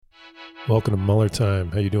Welcome to Mueller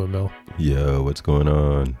Time. How you doing, Mel? Yo, what's going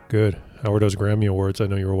on? Good. How were those Grammy Awards? I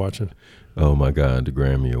know you were watching. Oh my God, the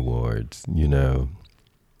Grammy Awards. You know,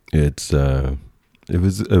 it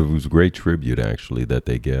was a great tribute actually that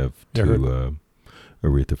they gave to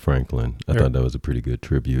Aretha Franklin. I thought that was a pretty good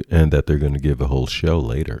tribute, and that they're going to give a whole show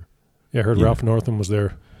later. Yeah, I heard Ralph Northam was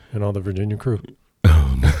there and all the Virginia crew.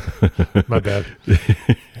 Oh no. My bad.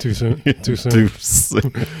 Too soon. Too soon.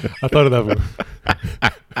 I thought of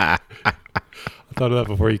that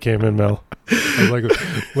before you came in, Mel. I was like,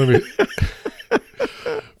 let me.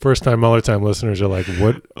 First time Mueller Time listeners are like,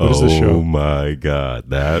 what is this show? Oh my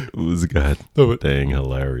God, that was dang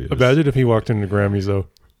hilarious. Imagine if he walked into the Grammys though.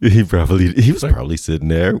 He was probably sitting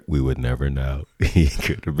there. We would never know. He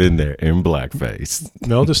could have been there in blackface.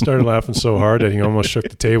 Mel just started laughing so hard that he almost shook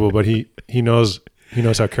the table, but he knows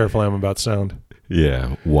how careful I am about sound.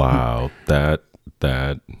 Yeah. Wow. That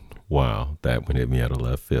one hit me out of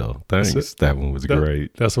left field. Thanks. That one was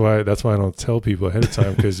great. That's why I don't tell people ahead of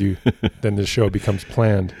time, because then the show becomes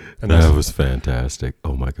planned. And that was fantastic.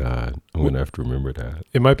 Oh my God. I'm going to have to remember that.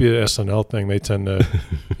 It might be an SNL thing. They tend to,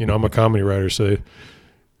 I'm a comedy writer, so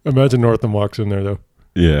imagine Northam walks in there though.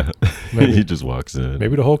 Yeah. He just walks in.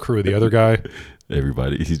 Maybe the whole crew, the other guy.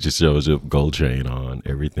 Everybody. He just shows up, gold chain on,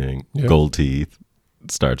 everything, gold teeth,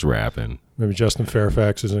 starts rapping. Maybe Justin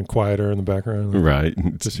Fairfax isn't quieter in the background. Right.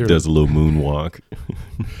 Just does a little moonwalk.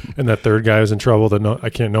 And that third guy is in trouble. No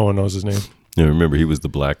one knows his name. Yeah, remember, he was the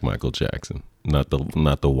black Michael Jackson, not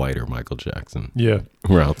the whiter Michael Jackson. Yeah.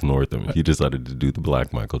 Ralph Northam. He decided to do the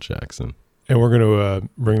black Michael Jackson. And we're going to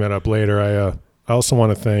bring that up later. I also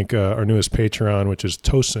want to thank our newest Patreon, which is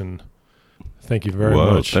Tosin. Thank you very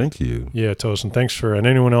much. Thank you. Yeah, Tosin. Thanks and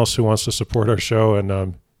anyone else who wants to support our show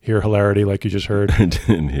and hear hilarity like you just heard.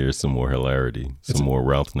 And hear some more hilarity, more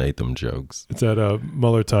Ralph Northam jokes. It's at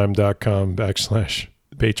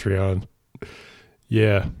mullertime.com/Patreon.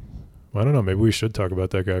 Yeah. I don't know. Maybe we should talk about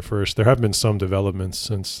that guy first. There have been some developments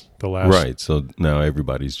since the last. Right. So now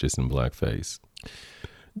everybody's just in blackface.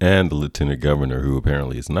 And the lieutenant governor, who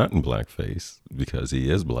apparently is not in blackface because he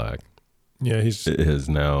is black, has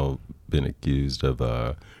now been accused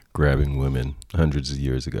of grabbing women hundreds of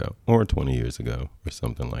years ago, or 20 years ago, or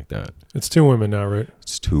something like that. It's 2 women now, right?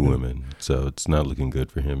 It's 2 women, so it's not looking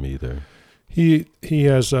good for him either. He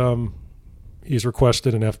has he's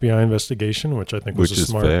requested an FBI investigation, which I think was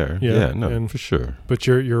smart. Fair. Yeah, for sure. But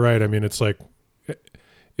you're right. I mean, it's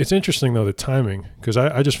interesting though, the timing, because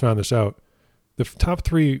I just found this out. The top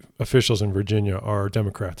 3 officials in Virginia are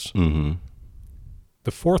Democrats. Mm-hmm.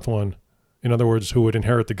 The 4th one, in other words, who would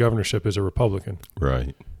inherit the governorship, is a Republican.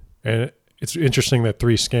 Right. And it's interesting that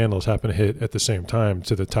 3 scandals happen to hit at the same time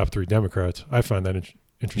to the top 3 Democrats. I find that interesting.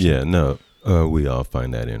 Yeah, no, we all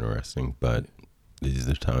find that interesting, but these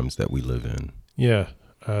are the times that we live in. Yeah,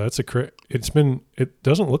 it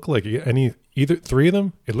doesn't look like either 3 of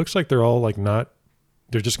them. It looks like they're all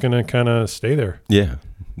they're just going to kind of stay there. Yeah,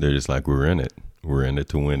 they're just like, we're in it. We're in it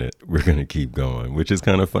to win it. We're going to keep going, which is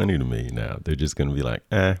kind of funny to me now. They're just going to be like,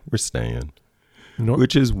 we're staying.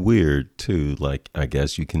 Which is weird, too. Like, I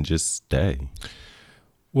guess you can just stay.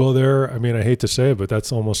 Well, I hate to say it, but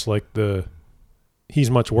that's almost like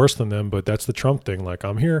he's much worse than them, but that's the Trump thing. Like,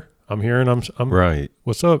 I'm here, and I'm right.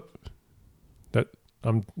 What's up?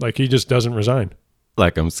 I'm like, he just doesn't resign.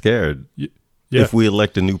 Like, I'm scared. Yeah. If we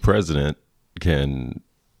elect a new president,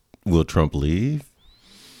 will Trump leave?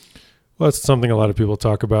 Well, that's something a lot of people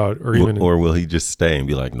talk about, or will he just stay and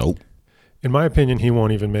be like, nope? In my opinion, he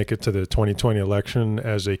won't even make it to the 2020 election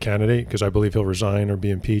as a candidate, because I believe he'll resign or be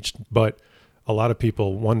impeached. But a lot of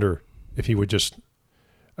people wonder if he would just,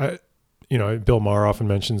 Bill Maher often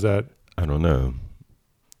mentions that. I don't know.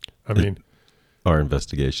 I mean, our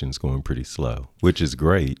investigation is going pretty slow, which is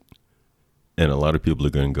great. And a lot of people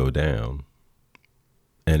are going to go down.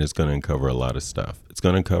 And it's going to uncover a lot of stuff. It's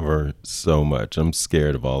going to uncover so much. I'm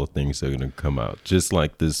scared of all the things that are going to come out. Just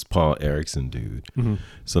like this Paul Erickson dude. Mm-hmm.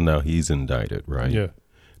 So now he's indicted, right? Yeah.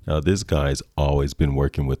 Now this guy's always been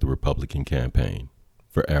working with the Republican campaign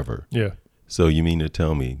forever. Yeah. So you mean to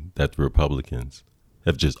tell me that the Republicans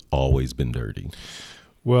have just always been dirty?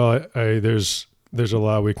 Well, there's a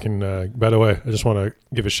lot we can. By the way, I just want to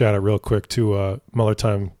give a shout out real quick to Mueller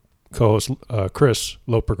Time co-host Chris,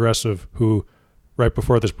 Low Progressive, who right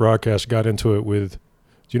before this broadcast got into it with.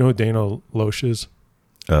 Do you know who Dana Loesch is?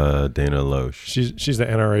 Dana Loesch. She's the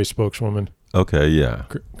NRA spokeswoman. Okay, yeah.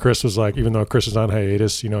 Chris was like, even though Chris is on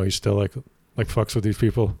hiatus, he's still like fucks with these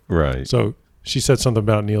people. Right. So she said something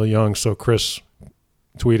about Neil Young. So Chris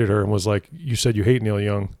tweeted her and was like, "You said you hate Neil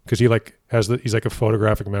Young," because he's like a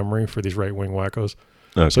photographic memory for these right wing wackos.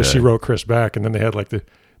 Okay. So she wrote Chris back, and then they had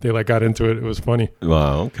they like got into it. It was funny.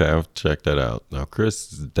 Wow, okay, I'll check that out. Now,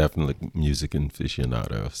 Chris is definitely music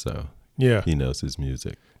aficionado, so Yeah. he knows his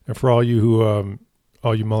music. And for all you who,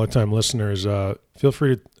 all you Muller Time listeners, feel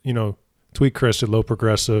free to, tweet Chris at Low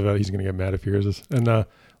Progressive. He's going to get mad if he hears this. And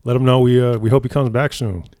let him know we hope he comes back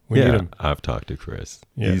soon. We need him. I've talked to Chris.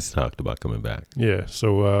 Yeah. He's talked about coming back. Yeah,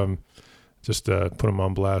 so just put him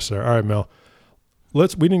on blast there. All right, Mel. We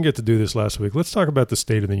didn't get to do this last week. Let's talk about the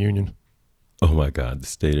State of the Union. Oh, my God, the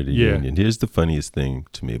State of the Union. Here's the funniest thing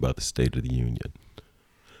to me about the State of the Union,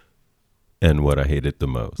 and what I hated the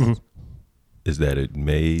most, is that it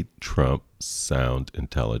made Trump sound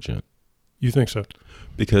intelligent. You think so?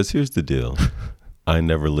 Because here's the deal. I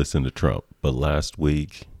never listened to Trump, but last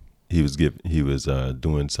week he was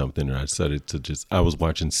doing something, and I decided to I was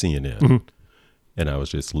watching CNN, and I was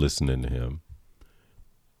just listening to him,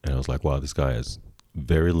 and I was like, wow, this guy has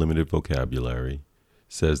very limited vocabulary,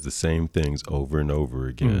 says the same things over and over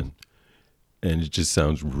again, and it just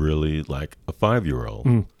sounds really like a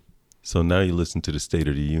 5-year-old. So now you listen to the State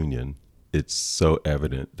of the Union, it's so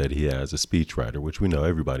evident that he has a speechwriter, which we know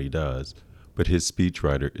everybody does, but his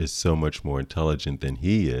speechwriter is so much more intelligent than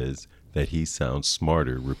he is that he sounds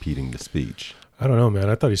smarter repeating the speech. I don't know, man.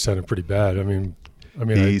 I thought he sounded pretty bad. I mean,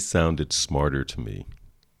 he sounded smarter to me.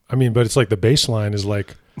 I mean, but it's like the baseline is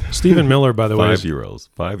like Stephen Miller, by the way.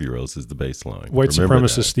 5-year-olds is the baseline. White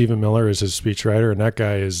supremacist Stephen Miller is his speechwriter, and that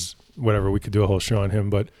guy is whatever. We could do a whole show on him,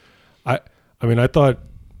 but I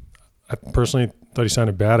personally thought he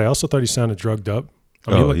sounded bad. I also thought he sounded drugged up.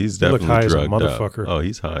 I mean, he's definitely high drugged as a motherfucker. Up. Oh,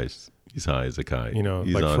 he's high. He's high as a kite. He's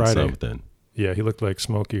like on Friday. Something. Yeah, he looked like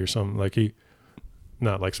Smokey or something. Like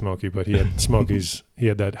not like Smokey, but he had Smokey's. He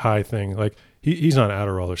had that high thing. Like he's on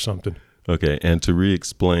Adderall or something. Okay, and to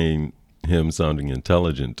re-explain him sounding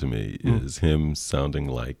intelligent to me is him sounding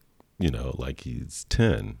like he's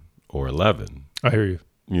 10 or 11. I hear you.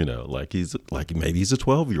 Maybe he's a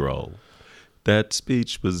 12-year-old. That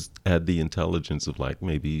speech had the intelligence of like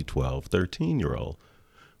maybe 12, 13-year-old.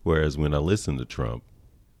 Whereas when I listen to Trump,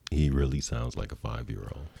 he really sounds like a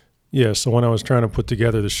 5-year-old. Yeah, so when I was trying to put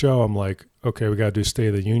together the show, I'm like, okay, we got to do State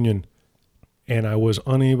of the Union. And I was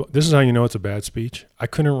unable. This is how you know it's a bad speech. I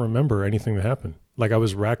couldn't remember anything that happened. Like I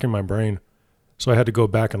was racking my brain. So I had to go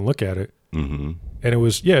back and look at it. And it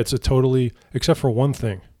was, it's a totally, except for one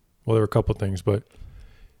thing. Well, there were a couple of things, but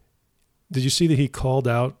did you see that he called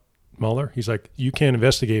out Mueller? He's like, you can't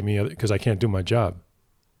investigate me because I can't do my job.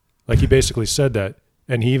 Like he basically said that.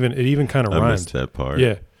 And it even kind of rhymed. I missed that part.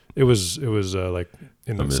 Yeah. It was like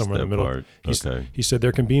somewhere in the middle. Part. Okay. He said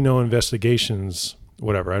there can be no investigations,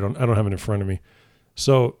 whatever. I don't have it in front of me.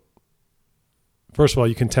 So first of all,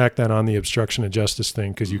 you can tack that on the obstruction of justice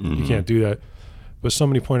thing because you can't do that. But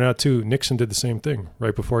somebody pointed out too, Nixon did the same thing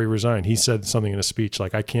right before he resigned. He said something in a speech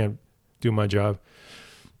like, I can't do my job.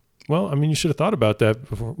 Well, I mean, you should have thought about that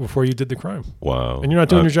before you did the crime. Wow. And you're not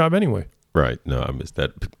doing your job anyway. Right. No, I missed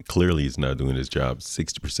that. Clearly he's not doing his job.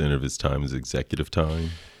 60% of his time is executive time.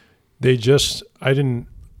 I didn't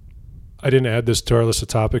add this to our list of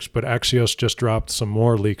topics, but Axios just dropped some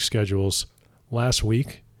more leak schedules last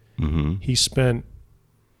week. He spent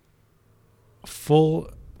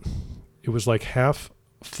it was like half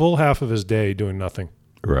of his day doing nothing.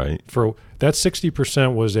 Right. For that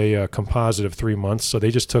 60% was a composite of 3 months. So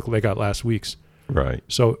they got last week's. Right.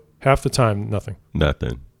 So half the time, nothing.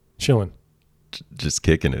 Nothing. Chilling. Just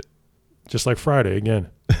kicking it. Just like Friday again.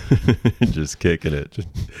 Just kicking it.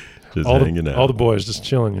 Just hanging out. All the boys just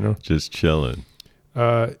chilling, Just chilling.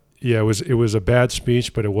 It was a bad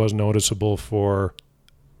speech, but it was noticeable for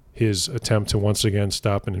his attempt to once again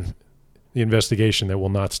stop the investigation that will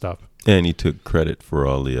not stop. And he took credit for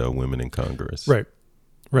all the women in Congress. Right.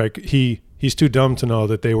 He's too dumb to know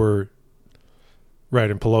that they were right,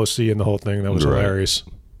 and Pelosi and the whole thing. That was hilarious.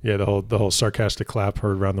 Yeah, the whole sarcastic clap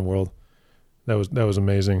heard around the world. That was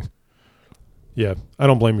amazing. Yeah, I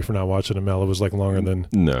don't blame you for not watching it, Mel. It was like longer than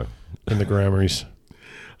in the Grammys.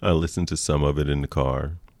 I listened to some of it in the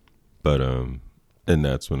car, but and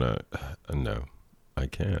that's when I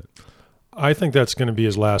can't. I think that's going to be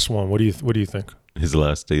his last one. What do you think? His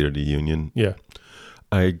last State of the Union? Yeah.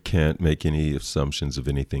 I can't make any assumptions of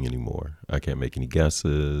anything anymore. I can't make any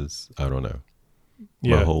guesses. I don't know.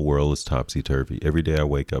 Yeah. My whole world is topsy-turvy. Every day I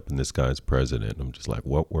wake up and this guy's president. I'm just like,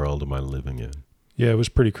 what world am I living in? Yeah, it was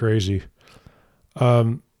pretty crazy.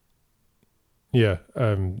 I'm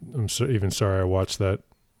even sorry I watched that.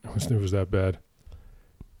 It was that bad.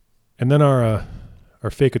 And then our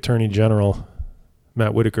fake attorney general,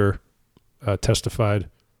 Matt Whitaker, testified.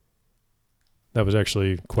 That was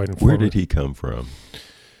actually quite informative. Where did he come from?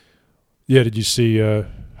 Yeah, did you see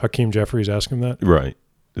Hakeem Jeffries ask him that? Right,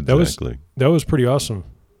 exactly. That was pretty awesome.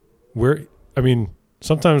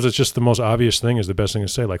 sometimes it's just the most obvious thing is the best thing to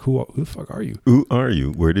say. Like, who the fuck are you? Who are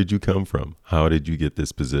you? Where did you come from? How did you get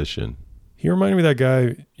this position? He reminded me of that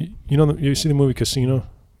guy. You see the movie Casino?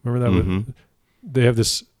 Remember that? Mm-hmm. They have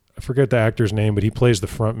this, I forget the actor's name, but he plays the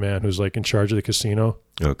front man who's like in charge of the casino.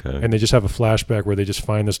 Okay. And they just have a flashback where they just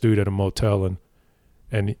find this dude at a motel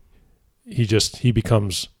and he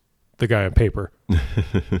becomes the guy on paper.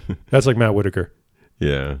 That's like Matt Whitaker.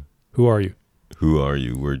 Yeah. Who are you? Who are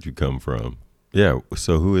you? Where'd you come from? Yeah.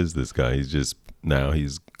 So who is this guy? He's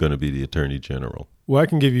going to be the Attorney General. Well, I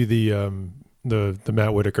can give you the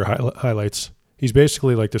Matt Whitaker highlights. He's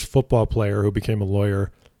basically like this football player who became a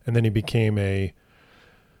lawyer, and then he became a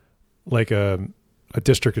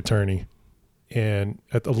district attorney, and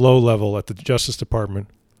at the low level at the Justice Department,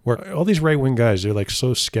 where all these right wing guys, they're like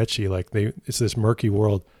so sketchy, like it's this murky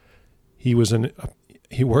world. He was an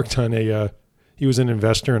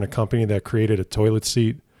investor in a company that created a toilet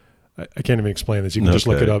seat. I can't even explain this. You can just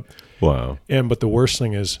look it up. Wow. But the worst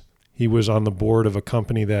thing is he was on the board of a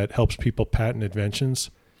company that helps people patent inventions.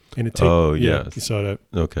 And it yes. You saw that.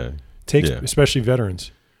 Okay. Especially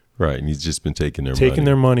veterans. Right. And he's just been taking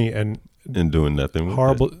their money and doing nothing with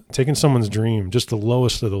horrible, it. taking someone's dream, just the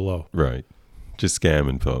lowest of the low. Right. Just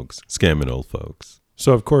scamming old folks.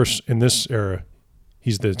 So, of course, in this era,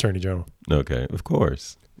 he's the Attorney General. Okay. Of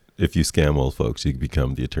course. If you scam old folks, you can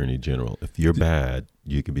become the Attorney General. If you're bad,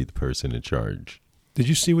 you can be the person in charge. Did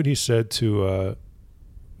you see what he said to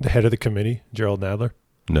the head of the committee, Gerald Nadler?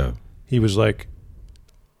 No. He was like,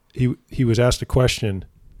 he was asked a question,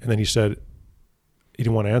 and then he said he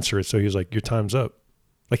didn't want to answer it, so he was like, your time's up.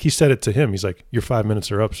 Like, he said it to him. He's like, your 5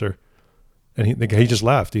 minutes are up, sir. And he just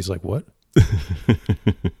laughed. He's like, what?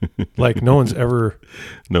 Like, no one's ever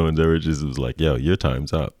just was like, yo, your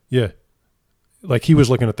time's up. Yeah. Like, he was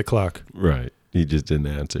looking at the clock. Right. He just didn't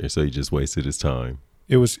answer, so he just wasted his time.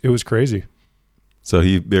 It was crazy. So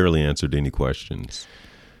he barely answered any questions.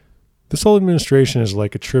 This whole administration is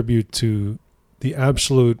like a tribute to the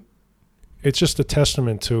absolute, it's just a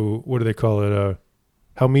testament to, what do they call it,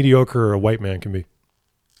 how mediocre a white man can be.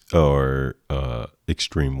 Or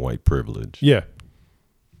extreme white privilege. Yeah.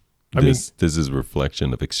 This is a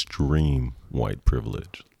reflection of extreme white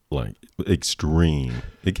privilege. Like, extreme.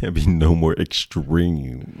 It can't be no more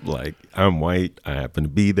extreme. Like, I'm white. I happen to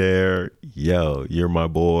be there. Yo, you're my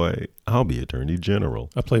boy. I'll be Attorney General.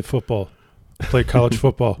 I played football. I played college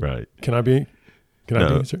football. Right. Can I be?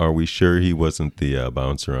 Are we sure he wasn't the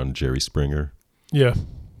bouncer on Jerry Springer? Yeah.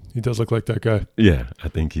 He does look like that guy. Yeah, I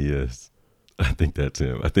think he is. I think that's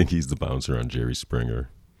him. I think he's the bouncer on Jerry Springer.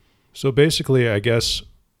 So basically, I guess,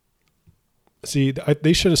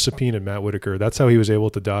 they should have subpoenaed Matt Whitaker. That's how he was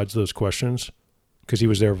able to dodge those questions, because he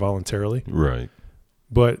was there voluntarily. Right.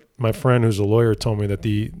 But my friend who's a lawyer told me that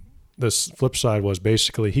the flip side was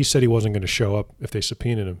basically he said he wasn't going to show up if they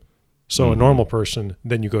subpoenaed him. So a normal person,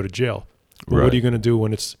 then you go to jail. But right. What are you going to do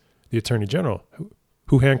when it's the Attorney General?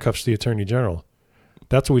 Who handcuffs the Attorney General?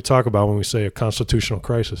 That's what we talk about when we say a constitutional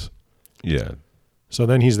crisis. Yeah. So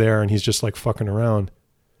then he's there and he's just like fucking around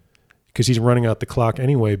because he's running out the clock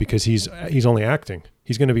anyway because he's only acting.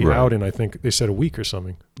 He's going to be out in, I think they said, a week or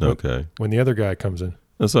something. Okay. When the other guy comes in.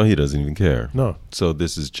 So he doesn't even care. No. So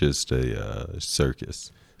this is just a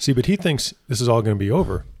circus. See, but he thinks this is all going to be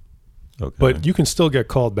over. Okay. But you can still get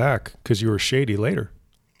called back because you were shady later.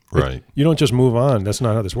 Right. You don't just move on. That's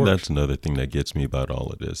not how this works. That's another thing that gets me about all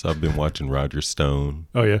of this. I've been watching Roger Stone.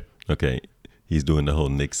 Oh, yeah. Okay. He's doing the whole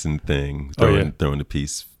Nixon thing, throwing the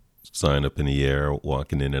peace sign up in the air,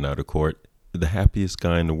 walking in and out of court. The happiest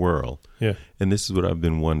guy in the world. Yeah. And this is what I've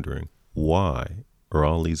been wondering. Why are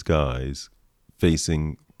all these guys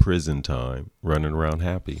facing prison time running around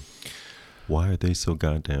happy? Why are they so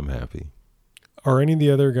goddamn happy? Are any of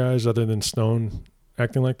the other guys other than Stone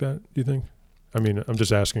acting like that, do you think? I mean, I'm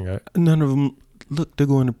just asking. None of them. Look, they're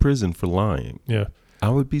going to prison for lying. Yeah.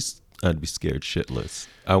 I'd be scared shitless.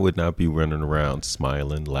 I would not be running around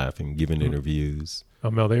smiling, laughing, giving interviews. Oh,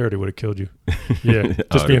 Mel, they already would have killed you. Yeah,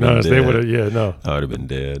 just being honest, they would have. Yeah, no. I would have been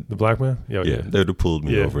dead. The black man? Yeah, they would have pulled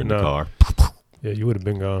me over in the car. Yeah, you would have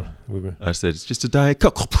been gone. I said, it's just a Diet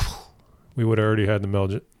Coke. We would have already had the Mel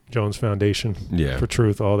Jones Foundation for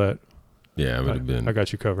truth, all that. Yeah, I would have been. I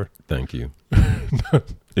got you covered. Thank you.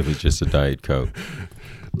 It was just a Diet Coke.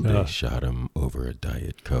 They shot him over a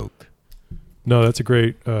Diet Coke. No, that's a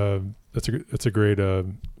great. That's a great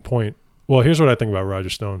point. Well, here's what I think about Roger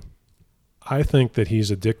Stone. I think that he's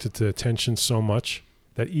addicted to attention so much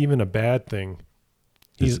that even a bad thing,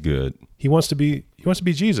 he's good. He wants to be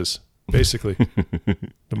Jesus, basically,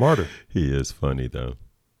 the martyr. He is funny though.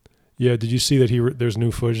 Yeah, did you see that there's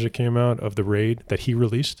new footage that came out of the raid that he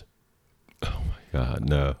released? Oh my! God,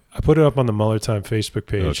 no. I put it up on the Mueller Time Facebook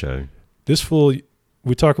page. Okay. This fool,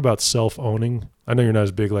 we talk about self-owning. I know you're not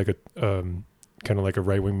as big like a kind of like a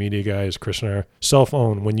right-wing media guy as Chris and I are.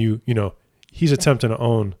 Self-own when you know, he's attempting to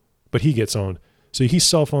own, but he gets owned. So he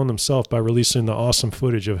self-owned himself by releasing the awesome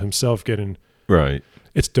footage of himself getting. Right.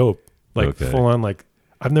 It's dope. Like Okay. full on. Like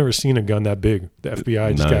I've never seen a gun that big. The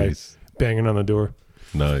FBI guy banging on the door.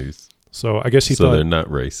 Nice. So I guess he so thought they're not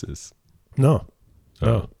racist. no.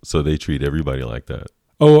 So they treat everybody like that.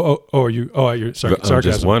 You're sorry. I'm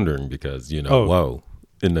just wondering because whoa,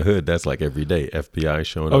 in the hood that's like every day. FBI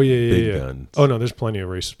showing up with big guns. Oh no, there's plenty of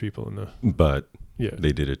racist people in the. But yeah,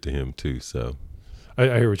 they did it to him too. So I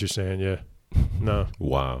hear what you're saying. Yeah. No.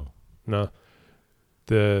 Wow. No.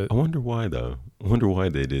 I wonder why though. I wonder why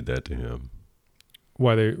they did that to him.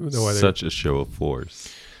 Why they such a show of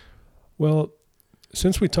force. Well,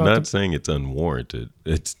 since we talked, not saying it's unwarranted.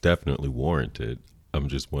 It's definitely warranted. I'm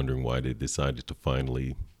just wondering why they decided to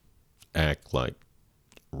finally act like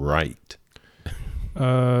right.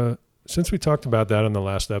 Since we talked about that in the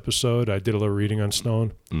last episode, I did a little reading on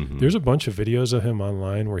Stone. Mm-hmm. There's a bunch of videos of him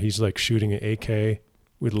online where he's like shooting an AK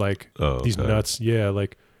with like these nuts. Yeah,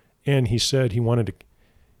 like, and he said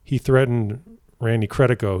he threatened Randy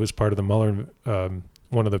Credico, who's part of the Mueller,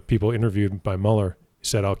 one of the people interviewed by Mueller. He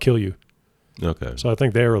said, "I'll kill you." Okay. So I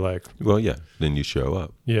think they were like, well, yeah. Then you show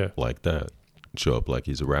up. Yeah. Like that. Show up like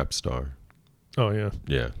he's a rap star. Oh yeah.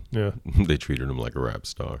 Yeah. Yeah. They treated him like a rap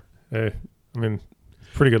star. Hey, I mean,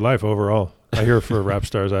 pretty good life overall. I hear for rap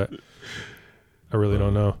stars. I really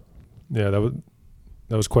don't know. Yeah,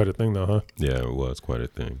 that was quite a thing though, huh? Yeah, it was quite a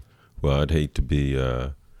thing. Well, I'd hate to be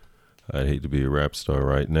a rap star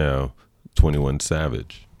right now. 21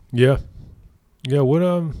 Savage. Yeah. Yeah.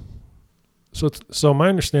 What So my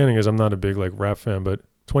understanding is I'm not a big like rap fan, but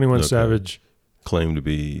 21 Savage claimed to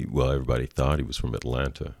be. Well, everybody thought he was from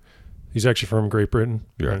Atlanta. He's actually from Great Britain.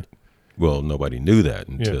 Right. Well, nobody knew that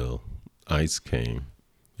until ICE came.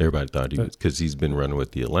 Everybody thought he was, because he's been running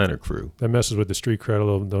with the Atlanta crew. That messes with the street cred a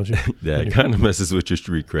little, don't you? That kind of messes with your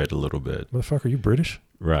street cred a little bit. Motherfucker, you British?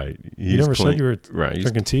 Right. You never said you were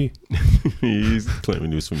drinking tea. He's claiming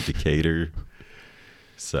he was from Decatur.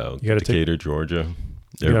 So, Decatur, Georgia.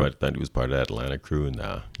 Everybody thought he was part of that Atlanta crew, and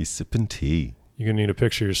nah, he's sipping tea. You're going to need a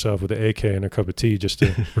picture of yourself with an AK and a cup of tea just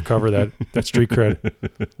to recover that street cred.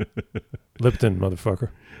 Lipton, motherfucker.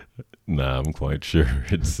 Nah, I'm quite sure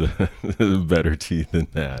it's better tea than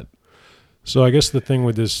that. So I guess the thing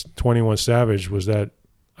with this 21 Savage was that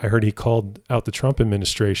I heard he called out the Trump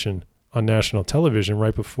administration on national television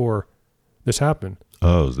right before this happened.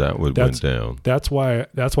 Oh, is that what went down? That's why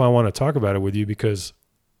I want to talk about it with you, because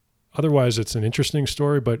otherwise it's an interesting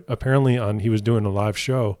story, but apparently he was doing a live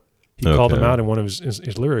show. He called him out in one of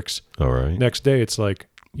his lyrics. All right. Next day, it's like,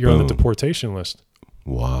 you're on the deportation list.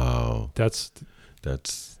 Wow. That's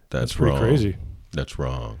pretty crazy. That's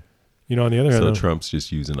wrong. You know, on the other hand, so Trump's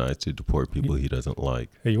just using ICE to deport people he doesn't like.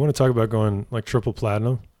 Hey, you want to talk about going like triple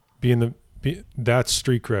platinum? That's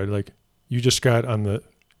street cred. Like, you just got on the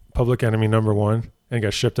public enemy #1 and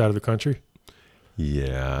got shipped out of the country.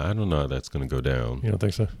 Yeah, I don't know how that's going to go down. You don't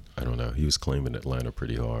think so? I don't know. He was claiming Atlanta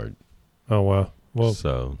pretty hard. Oh, wow. Well,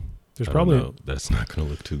 so there's probably that's not going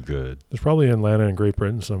to look too good. There's probably Atlanta in Great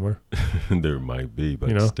Britain somewhere. There might be,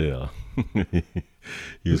 but still.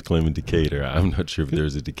 He was claiming Decatur. I'm not sure if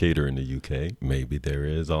there's a Decatur in the UK. Maybe there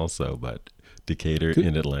is also, but Decatur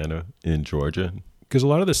in Atlanta, in Georgia. Because a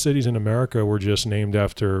lot of the cities in America were just named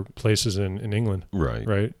after places in England. Right.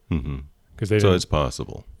 Right? Mm-hmm. So it's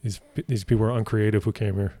possible. These people were uncreative who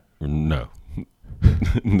came here. No.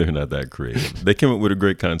 They're not that creative. They came up with a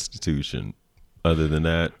great constitution. Other than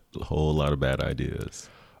that, a whole lot of bad ideas.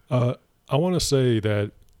 I want to say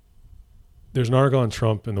that there's an article on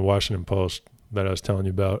Trump in the Washington Post that I was telling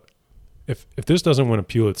you about. If this doesn't win a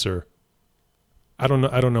Pulitzer, I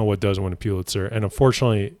don't know what does win a Pulitzer. And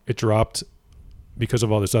unfortunately, it dropped because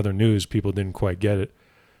of all this other news. People didn't quite get it.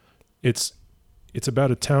 It's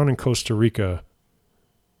about a town in Costa Rica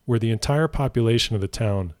where the entire population of the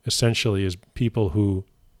town essentially is people who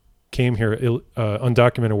came here,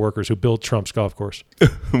 undocumented workers who built Trump's golf course.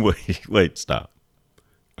 Wait, stop.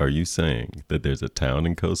 Are you saying that there's a town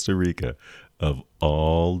in Costa Rica of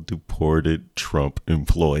all deported Trump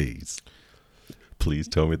employees? Please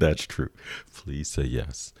tell me that's true. Please say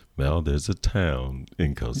yes. Mel, there's a town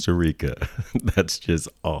in Costa Rica that's just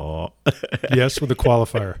all. Yes, with a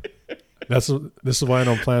qualifier. This is why I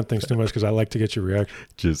don't plan things too much, because I like to get your reaction.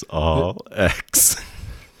 Just all X.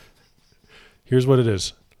 Here's what it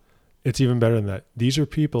is. It's even better than that. These are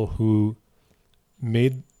people who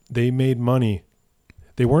made money.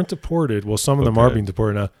 They weren't deported. Well, some of them are being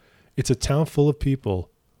deported now. It's a town full of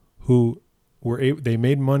people who they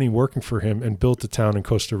made money working for him and built a town in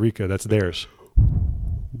Costa Rica that's theirs.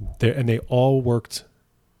 And they all worked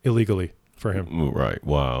illegally for him. Right.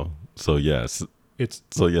 Wow. So yes.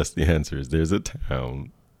 The answer is there's a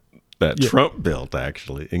town that Trump built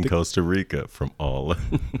actually in Costa Rica from all.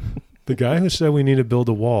 The guy who said we need to build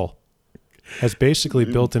a wall has basically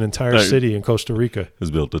built an entire city in Costa Rica.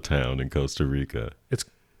 Has built a town in Costa Rica.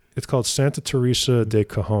 It's called Santa Teresa de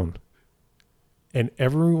Cajon. And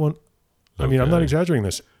everyone, I mean, I'm not exaggerating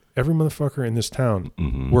this. Every motherfucker in this town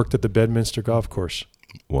worked at the Bedminster Golf Course.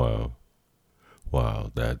 Wow.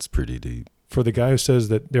 Wow, that's pretty deep. For the guy who says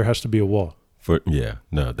that there has to be a wall.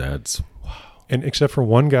 That's wow. And except for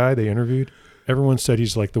one guy they interviewed, everyone said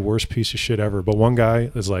he's like the worst piece of shit ever. But one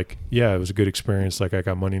guy is like, yeah, it was a good experience. Like, I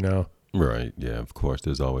got money now. Right. Yeah, of course.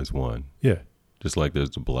 There's always one. Yeah. Just like there's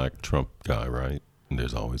the black Trump guy, right? And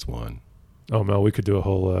there's always one. Oh, Mel, we could do a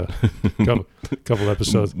whole couple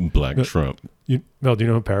episodes. Black Trump. Mel, do you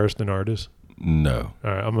know who Paris Denard is? No.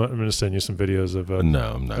 All right, I'm going to send you some videos of...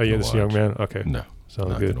 no, I'm not going to watch. This young man? Okay. No, sounds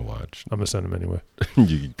not good. going to watch. I'm going to send him anyway.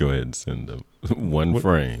 You can go ahead and send them. One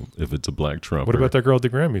frame, if it's a black Trump. What about that girl at the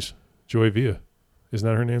Grammys? Joy Villa. Isn't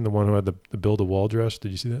that her name? The one who had the build-a-wall dress?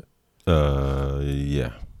 Did you see that?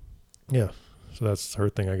 Yeah. Yeah. So that's her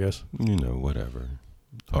thing, I guess. Whatever.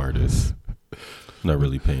 Artists. Not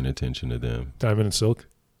really paying attention to them. Diamond and Silk.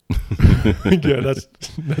 Yeah, that's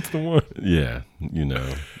the one. Yeah,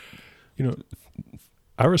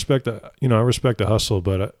 I respect the hustle,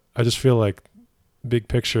 but I just feel like big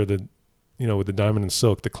picture that with the Diamond and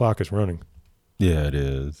Silk, the clock is running. Yeah, it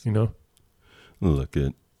is.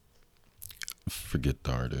 Forget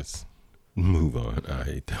the artists. Move on. I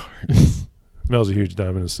hate the artists. Mel's a huge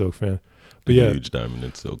Diamond and Silk fan. But huge Diamond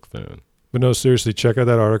and Silk fan. But no, seriously, check out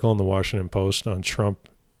that article in the Washington Post on Trump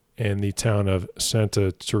and the town of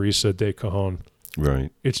Santa Teresa de Cajon.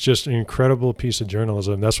 Right. It's just an incredible piece of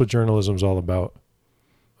journalism. That's what journalism's all about.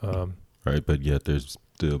 Right, but yet they're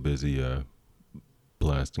still busy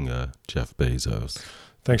blasting Jeff Bezos.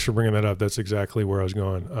 Thanks for bringing that up. That's exactly where I was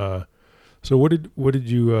going. So what did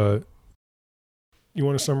you you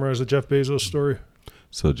want to summarize the Jeff Bezos story?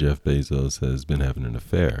 So Jeff Bezos has been having an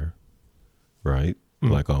affair, right?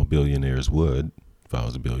 Like all billionaires would. If I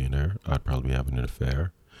was a billionaire, I'd probably be having an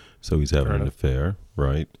affair. So he's having an affair,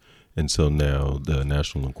 right? And so now the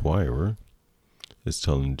National Enquirer is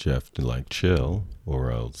telling Jeff to chill,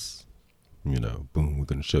 or else, boom, we're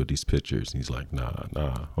going to show these pictures. He's like, nah,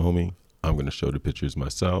 homie, I'm going to show the pictures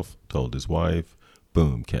myself. Told his wife,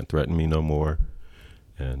 boom, can't threaten me no more.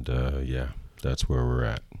 And that's where we're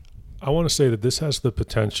at. I want to say that this has the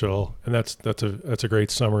potential, and that's a great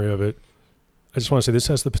summary of it. I just want to say this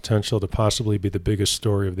has the potential to possibly be the biggest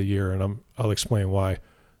story of the year, and I'll explain why.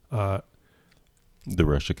 The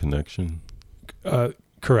Russia connection?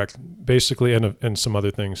 Correct. Basically, and some other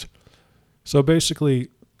things. So basically,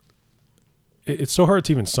 it's so hard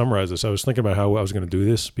to even summarize this. I was thinking about how I was going to do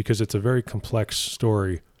this because it's a very complex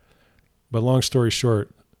story. But long story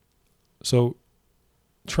short, so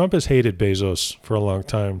Trump has hated Bezos for a long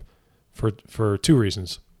time for two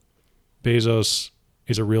reasons. Bezos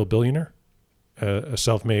is a real billionaire, a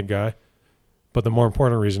self-made guy. But the more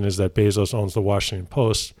important reason is that Bezos owns the Washington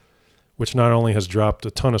Post, which not only has dropped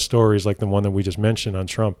a ton of stories like the one that we just mentioned on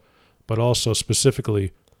Trump, but also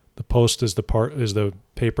specifically the Post is the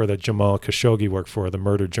paper that Jamal Khashoggi worked for, the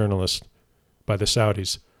murdered journalist by the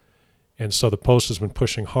Saudis. And so the Post has been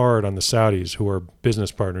pushing hard on the Saudis, who are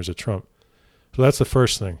business partners of Trump. So that's the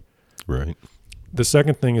first thing. Right. The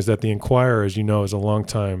second thing is that the Enquirer, as you know, is a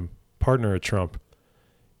longtime partner of Trump.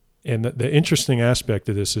 And the interesting aspect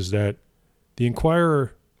of this is that the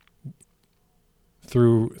Enquirer,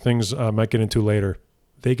 through things I might get into later,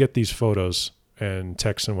 they get these photos and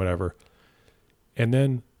texts and whatever. And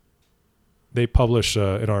then they publish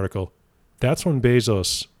an article. That's when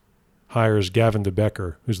Bezos hires Gavin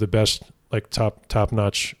DeBecker, who's the best,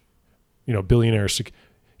 top-notch, billionaire.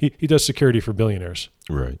 He does security for billionaires.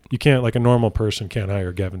 Right. You can't, a normal person can't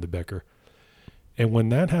hire Gavin DeBecker. And when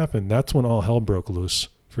that happened, that's when all hell broke loose.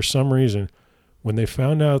 For some reason, when the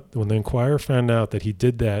Enquirer found out that he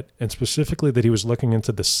did that, and specifically that he was looking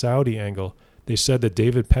into the Saudi angle, they said that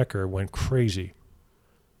David Pecker went crazy.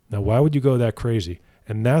 Now, why would you go that crazy?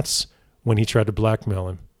 And that's when he tried to blackmail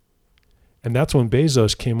him. And that's when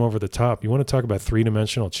Bezos came over the top. You want to talk about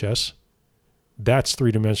three-dimensional chess? That's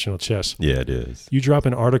three-dimensional chess. Yeah, it is. You drop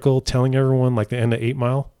an article telling everyone, like the end of 8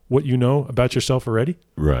 Mile, what you know about yourself already?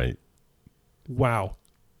 Right. Wow.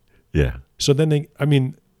 Yeah. So then it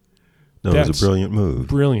was a brilliant move.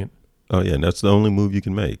 Brilliant. Oh, yeah, and that's the only move you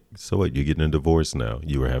can make. So what? You're getting a divorce now.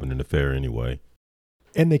 You were having an affair anyway.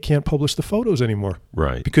 and they can't publish the photos anymore.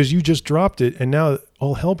 Right. Because you just dropped it, and now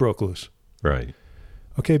all hell broke loose. Right.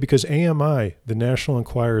 Okay, because AMI, the National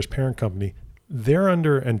Enquirer's parent company, they're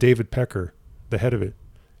under, and David Pecker, the head of it,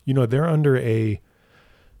 they're under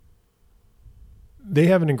they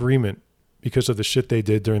have an agreement because of the shit they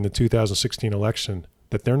did during the 2016 election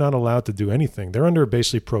that they're not allowed to do anything. They're under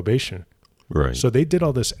basically probation. Right. So they did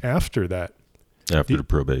all this after that. After the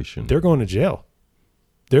probation. They're going to jail.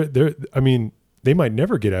 They might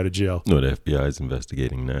never get out of jail. No, the FBI is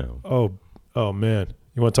investigating now. Oh man.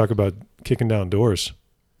 You want to talk about kicking down doors?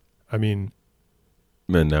 Man,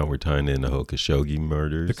 now we're tying in the whole Khashoggi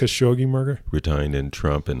murders. The Khashoggi murder? We're tying in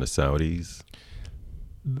Trump and the Saudis.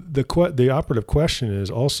 The operative question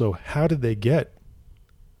is also, how did they get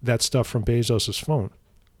that stuff from Bezos's phone?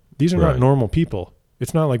 These are not normal people.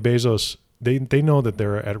 It's not like Bezos. They know that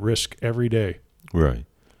they're at risk every day. Right.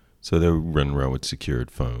 So they're running around with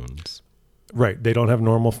secured phones. Right. They don't have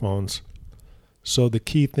normal phones. So the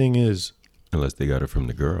key thing is... Unless they got it from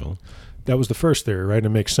the girl. That was the first theory, right? It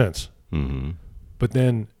makes sense. Mm-hmm. But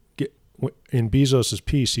then in Bezos's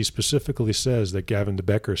piece, he specifically says that Gavin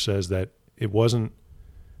DeBecker says that it wasn't...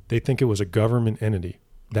 They think it was a government entity.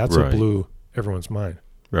 That's what blew everyone's mind.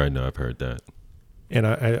 Right. No, I've heard that. And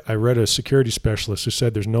I read a security specialist who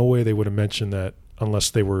said there's no way they would have mentioned that unless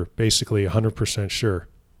they were basically 100% sure,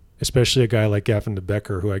 especially a guy like Gavin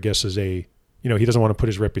DeBecker, who I guess is he doesn't want to put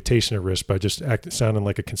his reputation at risk by just sounding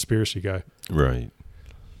like a conspiracy guy. Right.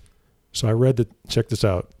 So I read check this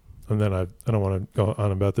out, and then I don't want to go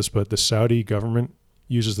on about this, but the Saudi government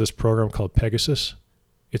uses this program called Pegasus.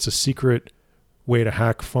 It's a secret way to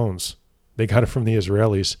hack phones. They got it from the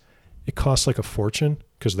Israelis. It costs like a fortune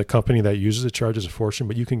because the company that uses it charges a fortune,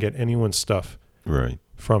 but you can get anyone's stuff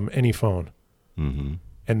from any phone. Mm-hmm.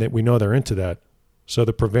 And that we know they're into that. So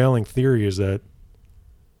the prevailing theory is that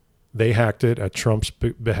they hacked it at Trump's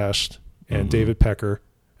behest and David Pecker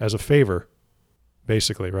as a favor,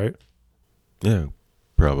 basically, right? Yeah,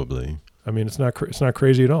 probably. It's not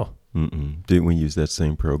crazy at all. Mm-mm. Didn't we use that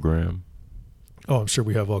same program? Oh, I'm sure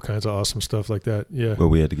we have all kinds of awesome stuff like that. Yeah. Well,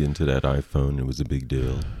 we had to get into that iPhone. It was a big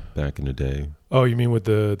deal back in the day. Oh, you mean with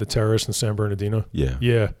the terrorists in San Bernardino? Yeah.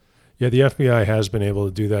 Yeah. Yeah, the FBI has been able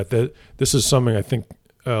to do that. This is something I think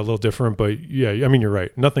a little different, but yeah, you're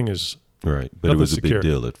right. Nothing is right. But it was a big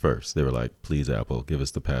deal at first. They were like, please, Apple, give us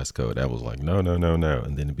the passcode. Apple's like, no.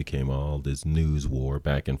 And then it became all this news war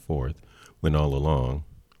back and forth when all along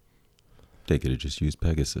they could have just used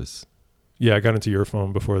Pegasus. Yeah, I got into your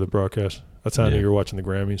phone before the broadcast. That's how I knew you were watching the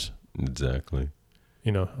Grammys. Exactly.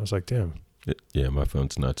 I was like, damn. Yeah, my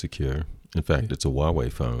phone's not secure. In fact, it's a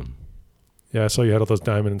Huawei phone. Yeah, I saw you had all those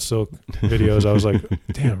Diamond and Silk videos. I was like,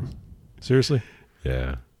 damn, seriously?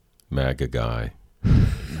 Yeah. MAGA guy.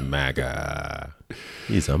 MAGA.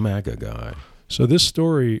 He's a MAGA guy. So this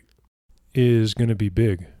story is going to be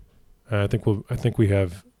big. I think we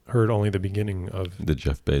have heard only the beginning of the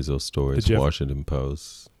Jeff Bezos story. It's Washington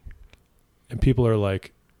Post. And people are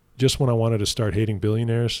like, just when I wanted to start hating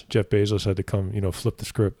billionaires, Jeff Bezos had to come, flip the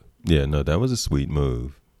script. Yeah, no, that was a sweet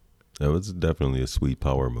move. That was definitely a sweet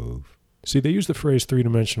power move. See, they use the phrase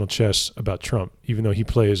three-dimensional chess about Trump, even though he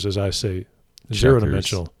plays, as I say,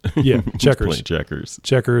 zero-dimensional. Yeah, checkers. He's playing checkers.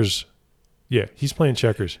 Checkers. Yeah, he's playing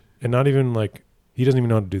checkers. And not even he doesn't even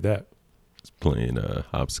know how to do that. He's playing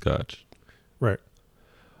hopscotch. Right.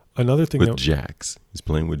 Another thing with jacks. He's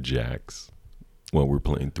playing with jacks. Well, we're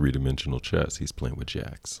playing three-dimensional chess. He's playing with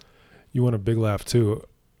jacks. You want a big laugh, too.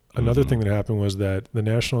 Another thing that happened was that the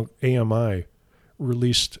National AMI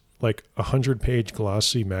released like a 100-page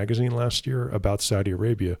glossy magazine last year about Saudi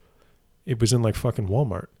Arabia. It was in fucking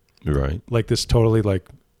Walmart. Right. Like this totally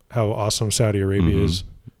how awesome Saudi Arabia is.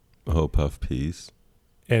 A whole puff piece.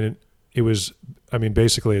 And it was,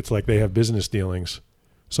 basically it's like they have business dealings.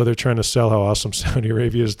 So they're trying to sell how awesome Saudi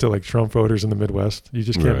Arabia is to Trump voters in the Midwest. You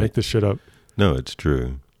just can't make this shit up. No, it's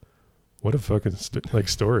true. What a fucking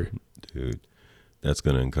story. Dude, that's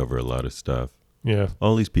going to uncover a lot of stuff. Yeah.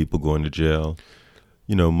 All these people going to jail.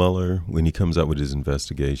 Mueller, when he comes out with his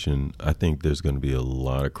investigation, I think there's going to be a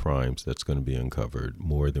lot of crimes that's going to be uncovered,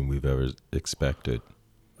 more than we've ever expected.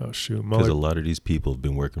 Oh, shoot. Because a lot of these people have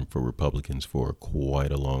been working for Republicans for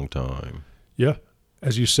quite a long time. Yeah.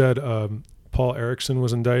 As you said, Paul Erickson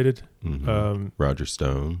was indicted. Mm-hmm. Roger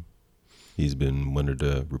Stone. He's been one of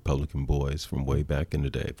the Republican boys from way back in the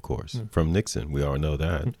day, of course. From Nixon. We all know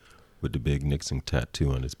that. With the big Nixon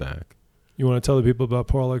tattoo on his back. You want to tell the people about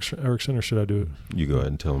Paul Erickson, or should I do it? You go ahead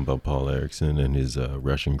and tell them about Paul Erickson and his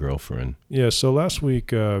Russian girlfriend. Yeah, so last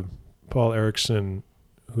week, Paul Erickson,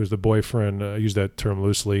 who's the boyfriend, I use that term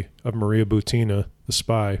loosely, of Maria Butina, the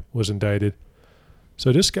spy, was indicted.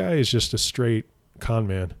 So this guy is just a straight con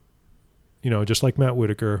man, just like Matt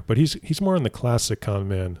Whitaker, but he's more in the classic con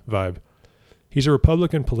man vibe. He's a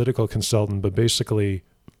Republican political consultant, but basically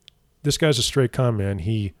this guy's a straight con man.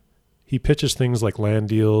 He pitches things like land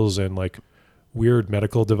deals and like weird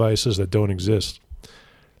medical devices that don't exist.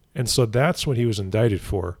 And so that's what he was indicted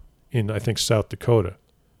for in, I think, South Dakota.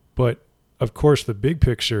 But of course, the big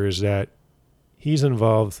picture is that he's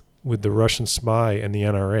involved with the Russian spy and the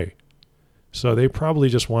NRA. So they probably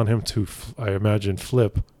just want him to, I imagine,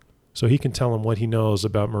 flip so he can tell them what he knows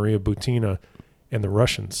about Maria Butina and the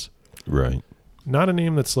Russians. Right. Not a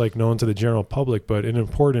name that's like known to the general public, but an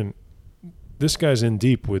important. This guy's in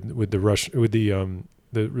deep with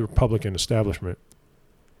the Republican establishment.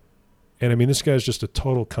 And I mean, this guy's just a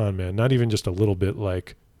total con man, not even just a little bit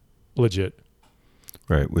like legit.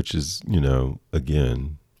 Right, which is,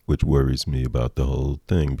 again, which worries me about the whole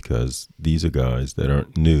thing, because these are guys that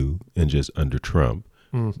aren't new and just under Trump.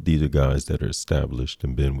 These are guys that are established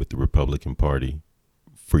and been with the Republican Party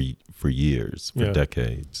for years, for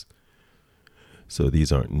decades. So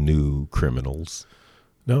these aren't new criminals.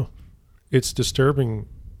 No, it's disturbing.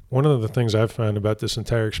 One of the things I've found about this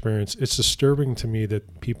entire experience, it's disturbing to me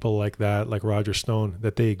that people like that, like Roger Stone,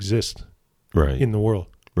 that they exist in the world.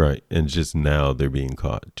 Right. And just now they're being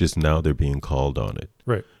caught. Just now they're being called on it.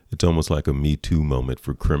 Right. It's almost like a Me Too moment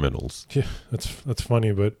for criminals. Yeah, that's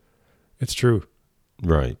funny, but it's true.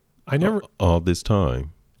 Right. All this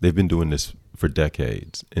time, they've been doing this for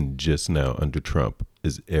decades, and just now under Trump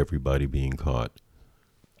is everybody being caught.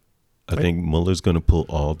 I think Mueller's going to pull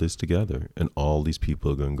all this together, and all these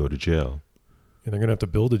people are going to go to jail. And they're going to have to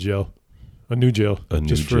build a jail, a new jail. A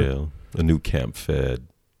new Camp Fed.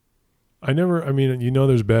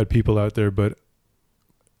 There's bad people out there, but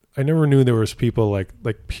I never knew there was people like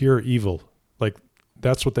pure evil. Like,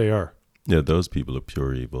 that's what they are. Yeah, those people are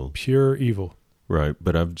pure evil. Pure evil. Right,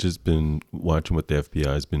 but I've just been watching what the FBI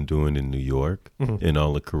has been doing in New York and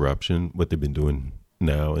all the corruption, what they've been doing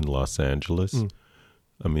now in Los Angeles.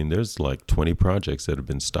 I mean, there's like 20 projects that have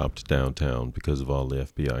been stopped downtown because of all the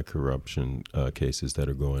FBI corruption cases that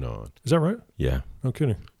are going on. Is that right? Yeah. No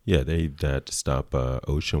kidding. Yeah, they've had to stop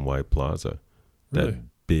Ocean White Plaza, Really? that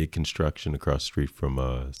big construction across the street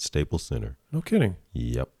from Staples Center. No kidding.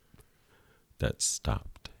 Yep. That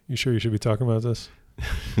stopped. You sure you should be talking about this?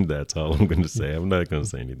 That's all I'm going to say. I'm not going to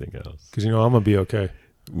say anything else. Because, I'm going to be okay.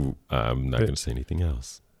 I'm not going to say anything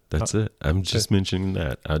else. That's it. I'm just mentioning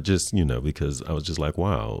that. I just, because I was just like,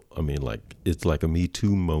 wow. I mean, like, it's like a Me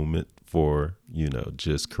Too moment for,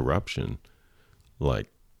 just corruption, like,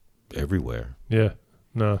 everywhere. Yeah.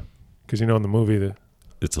 No. Because, in the movie,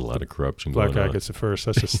 it's a lot of corruption black going guy on. gets it first.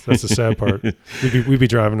 That's the sad part. We'd be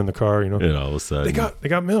driving in the car, And all of a sudden. They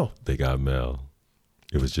got Mel. They got Mel.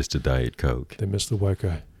 It was just a Diet Coke. They missed the white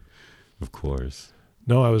guy. Of course.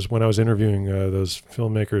 No, when I was interviewing those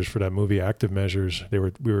filmmakers for that movie, Active Measures.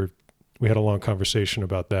 We had a long conversation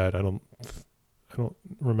about that. I don't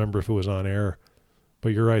remember if it was on air, but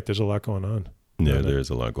you're right. There's a lot going on. Yeah, there's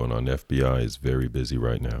a lot going on. The FBI is very busy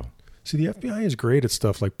right now. See, the FBI is great at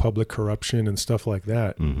stuff like public corruption and stuff like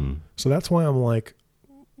that. Mm-hmm. So that's why I'm like,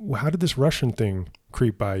 how did this Russian thing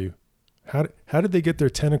creep by you? How did they get their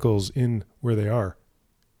tentacles in where they are?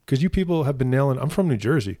 Because you people have been nailing. I'm from New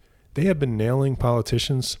Jersey. They have been nailing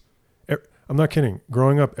politicians. I'm not kidding.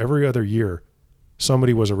 Growing up, every other year,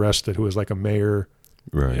 somebody was arrested who was like a mayor.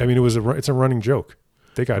 Right. I mean, it's a running joke.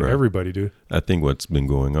 They got everybody, dude. I think what's been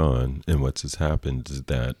going on and what's happened is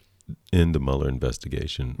that in the Mueller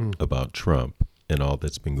investigation about Trump and all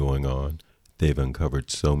that's been going on, they've uncovered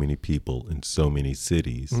so many people in so many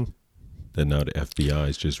cities that now the FBI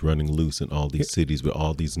is just running loose in all these cities with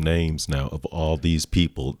all these names now of all these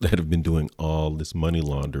people that have been doing all this money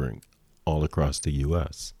laundering all across the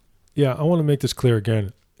U.S. Yeah, I want to make this clear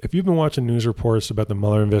again. If you've been watching news reports about the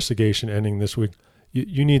Mueller investigation ending this week,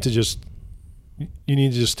 you need to just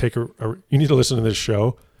take you need to listen to this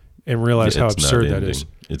show and realize how absurd that is.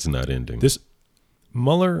 It's not ending. This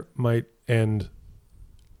Mueller might end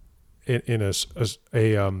in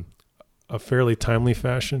a fairly timely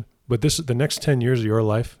fashion, but the next 10 years of your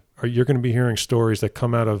life, you're going to be hearing stories that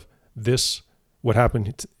come out of this, what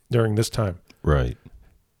happened during this time. Right.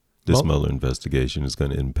 This Mueller investigation is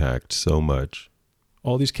going to impact so much.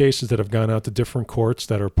 All these cases that have gone out to different courts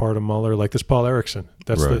that are part of Mueller, like this Paul Erickson,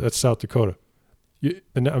 that's South Dakota.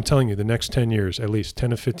 I'm telling you, the next 10 years, at least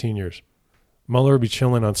 10 to 15 years, Mueller will be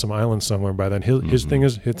chilling on some island somewhere by then. His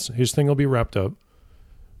thing will be wrapped up.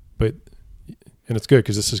 And it's good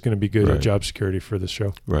because this is going to be good job security for this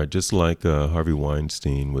show. Right. Just like Harvey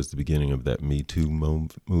Weinstein was the beginning of that Me Too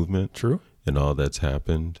movement. True. And all that's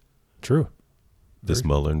happened. True. This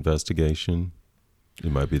Mueller investigation.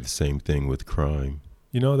 It might be the same thing with crime.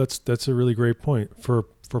 That's a really great point for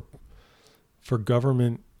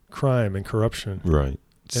government crime and corruption. Right.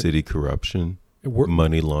 City corruption, Wor-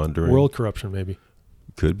 money laundering. World corruption, maybe.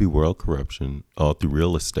 Could be world corruption, all through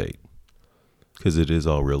real estate. Because it is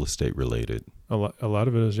all real estate related. A lot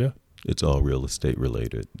of it is, yeah. It's all real estate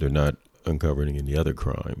related. They're not uncovering any other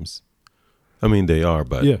crimes. I mean, they are,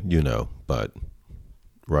 but, but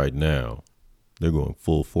right now, they're going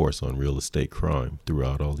full force on real estate crime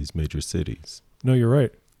throughout all these major cities. No, you're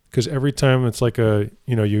right. Because every time it's like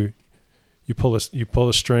you pull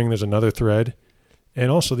a string, there's another thread. And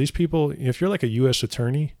also these people, if you're like a U.S.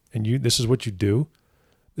 attorney and this is what you do,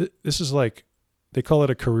 this is like, they call it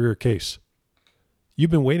a career case. You've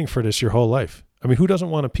been waiting for this your whole life. I mean, who doesn't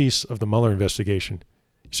want a piece of the Mueller investigation?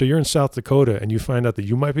 So you're in South Dakota and you find out that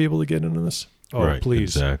you might be able to get into this? Oh, right,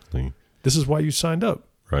 please. Exactly. This is why you signed up.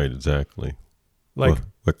 Right, exactly. Like,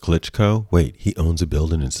 what Klitschko? Wait, he owns a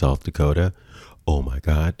building in South Dakota? Oh my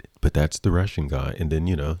God. But that's the Russian guy. And then,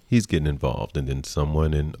 he's getting involved. And then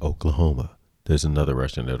someone in Oklahoma, there's another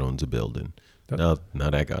Russian that owns a building. Now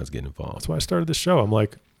that guy's getting involved. That's why I started the show. I'm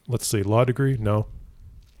like, let's see, law degree? No.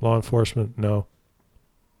 Law enforcement? No.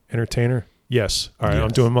 Entertainer? Yes. All right, yes. I'm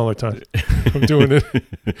doing Mueller time. I'm doing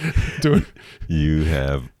it. You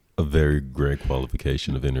have a very great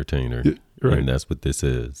qualification of entertainer. Right. And that's what this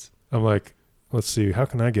is. I'm like, let's see, how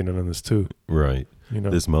can I get in on this too? Right.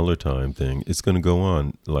 This Mueller time thing, it's going to go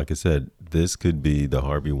on. Like I said, this could be the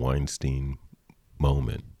Harvey Weinstein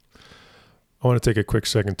moment. I want to take a quick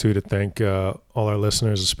second too to thank all our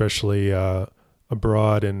listeners, especially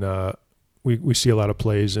abroad. And we see a lot of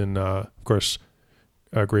plays in, of course,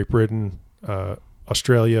 Great Britain,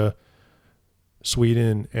 Australia,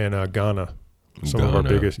 Sweden, and Ghana. Some of our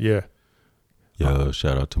biggest, yeah. Yo,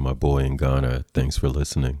 shout out to my boy in Ghana. Thanks for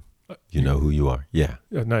listening. You know who you are. Yeah.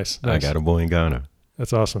 Nice. I got a boy in Ghana.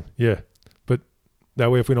 That's awesome. Yeah. But that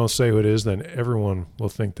way, if we don't say who it is, then everyone will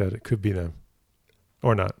think that it could be them.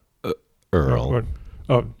 Or not. Earl.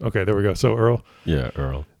 Okay. There we go. So Earl. Yeah,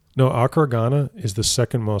 Earl. No, Accra, Ghana is the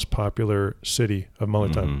second most popular city of Mueller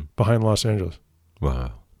time, behind Los Angeles.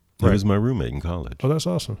 Wow. He was my roommate in college. Oh, that's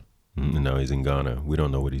awesome. And now he's in Ghana. We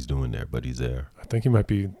don't know what he's doing there, but he's there. I think he might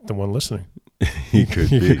be the one listening. He could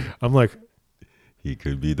be. I'm like. He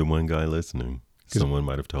could be the one guy listening. Someone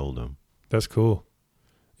might have told him. That's cool.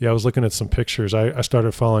 Yeah, I was looking at some pictures. I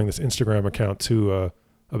started following this Instagram account too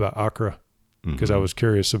about Accra because I was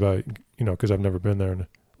curious about, because I've never been there and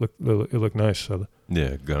it looked nice. So.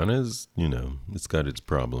 Yeah, Ghana's, it's got its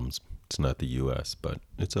problems. It's not the U.S., but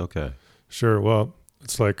it's okay. Sure. Well,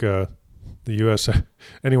 it's like the U.S.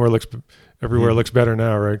 everywhere looks better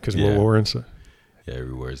now, right? Because we're in. So. Yeah,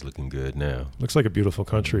 everywhere is looking good now. Looks like a beautiful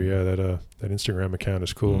country. Yeah, that Instagram account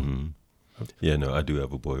is cool. Mm-hmm. Yeah, no, I do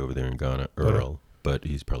have a boy over there in Ghana, Earl, but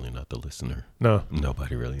he's probably not the listener. No,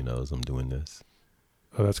 nobody really knows I'm doing this.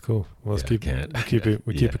 Oh, that's cool. Well, let's keep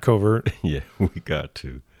it covert. Yeah, we got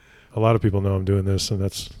to. A lot of people know I'm doing this, and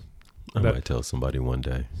I might tell somebody one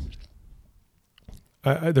day.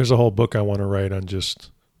 There's a whole book I want to write on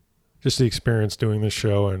just the experience doing this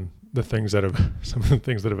show and the things that have some of the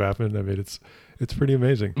things that have happened. I mean, it's pretty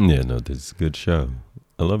amazing. Yeah, no, this is a good show.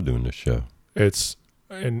 I love doing this show. It's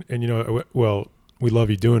and we love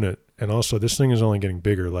you doing it, and also this thing is only getting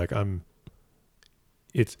bigger. Like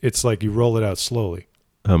it's like you roll it out slowly.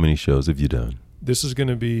 How many shows have you done? This is going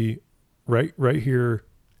to be right here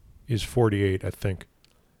is 48, I think.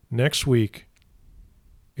 Next week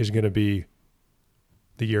is going to be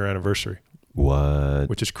the year anniversary. What?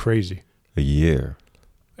 Which is crazy. A year.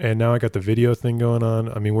 And now I got the video thing going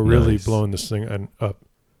on. I mean, we're really blowing this thing up.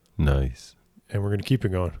 Nice. And we're going to keep it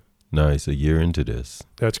going. Nice. A year into this.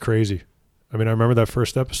 That's crazy. I mean, I remember that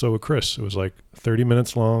first episode with Chris. It was like 30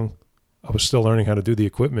 minutes long. I was still learning how to do the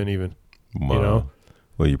equipment even. Wow.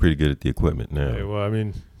 Well, you're pretty good at the equipment now. Yeah, well, I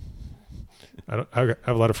mean, I have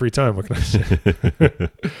a lot of free time. What can I say?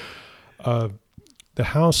 The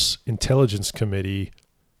House Intelligence Committee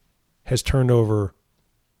has turned over,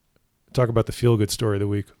 talk about the feel-good story of the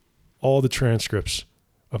week, all the transcripts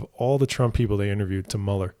of all the Trump people they interviewed to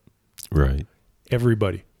Mueller. Right.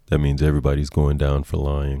 Everybody. That means everybody's going down for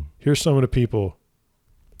lying. Here's some of the people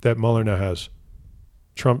that Mueller now has.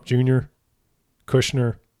 Trump Jr.,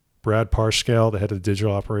 Kushner, Brad Parscale, the head of the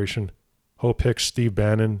digital operation, Hope Hicks, Steve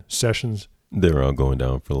Bannon, Sessions. They're all going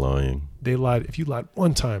down for lying. They lied. If you lied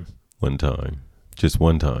one time. One time. Just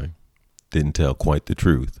one time. Didn't tell quite the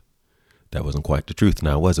truth. That wasn't quite the truth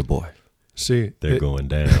now, was it, boy? See. They're going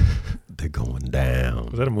down. They're going down.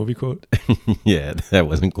 Was that a movie quote? Yeah, that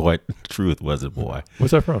wasn't quite the truth, was it, boy?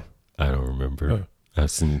 What's that from? I don't remember.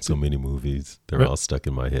 I've seen so many movies. They're all stuck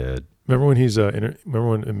in my head. Remember when remember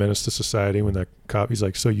when in Menace to Society, when that cop, he's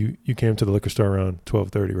like, so you came to the liquor store around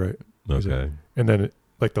 12:30, right? Okay. Like, and then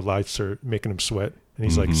like the lights are making him sweat. And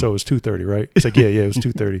he's like, so it was 2:30, right? He's like, yeah, it was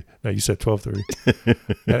 2:30. No, you said 12:30.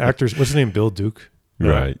 That actor's, what's his name? Bill Duke?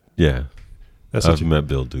 Right. Yeah. I've met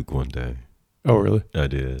Bill Duke one day. Oh, really? I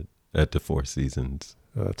did. At the Four Seasons.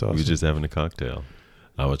 Oh, that's awesome. We were just having a cocktail.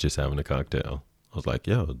 I was just having a cocktail. I was like,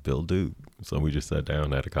 yo, Bill Duke. So we just sat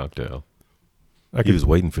down, had a cocktail. He was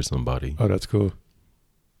waiting for somebody. Oh, that's cool.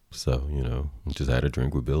 So, we just had a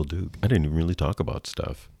drink with Bill Duke. I didn't even really talk about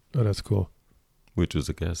stuff. Oh, that's cool. Which was,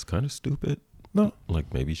 I guess, kind of stupid. No.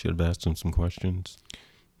 Like, maybe you should have asked him some questions.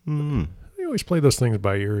 You always play those things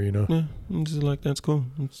by ear, Yeah, I'm just like, that's cool.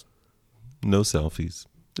 No selfies.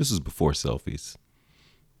 This is before selfies.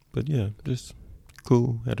 But yeah, just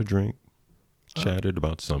cool. Had a drink. Chatted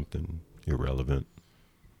about something irrelevant.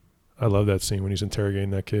 I love that scene when he's interrogating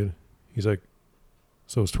that kid. He's like,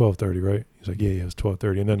 so it's 12:30, right? He's like, yeah, it was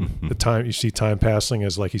 12:30. And then the time, you see time passing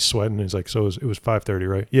as like he's sweating. He's like, so it was 5:30,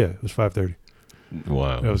 right? Yeah, it was 5:30.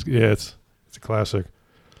 Wow. It's a classic.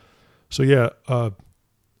 So yeah,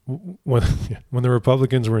 when the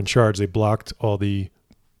Republicans were in charge, they blocked all the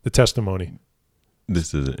testimony.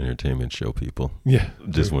 This is an entertainment show, people. Yeah.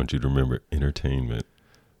 Just want you to remember entertainment.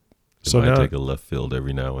 It So might now take a left field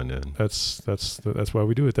every now and then. that's why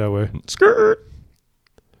we do it that way. Skirt.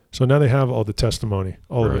 So now they have all the testimony,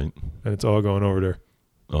 all of Right. it, and it's all going over there.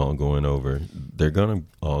 All going over. They're going to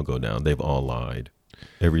all go down. They've all lied.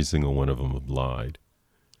 Every single one of them have lied.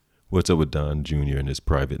 What's up with Don Jr. and his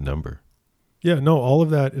private number? Yeah, no, all of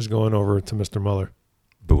that is going over to Mr. Mueller.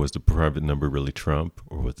 But was the private number really Trump,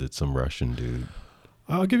 or was it some Russian dude?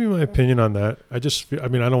 I'll give you my opinion on that. I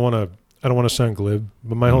don't want to sound glib,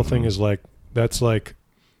 but my whole thing is like, that's like,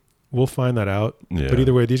 we'll find that out. Yeah. But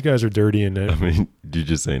either way, these guys are dirty in it. I mean, you're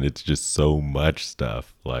just saying it's just so much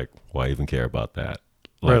stuff. Like, why even care about that?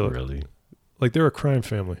 Like, Right. really? Like, they're a crime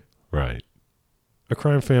family. Right. A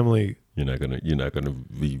crime family. You're not gonna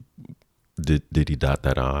be. Did he dot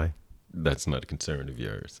that I? That's not a concern of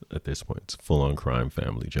yours at this point. It's a full-on crime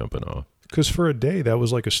family jumping off. Because for a day, that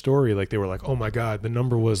was like a story. Like, they were like, oh my God, the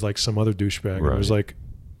number was like some other douchebag. Right. It was like,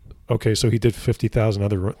 okay, so he did 50,000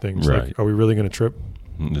 other things. Right. Like, are we really going to trip?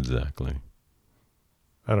 Exactly.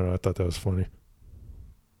 I don't know. I thought that was funny.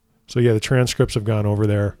 So yeah, the transcripts have gone over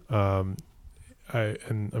there. And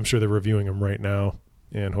I'm sure they're reviewing them right now.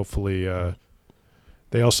 And hopefully,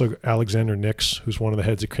 they also, Alexander Nix, who's one of the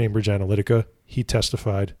heads of Cambridge Analytica, he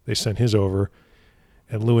testified. They sent his over.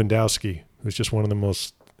 And Lewandowski, who's just one of the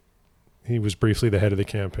most, he was briefly the head of the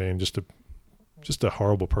campaign, just a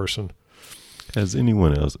horrible person. Has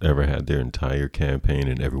anyone else ever had their entire campaign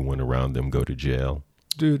and everyone around them go to jail?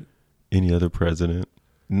 Dude. Any other president?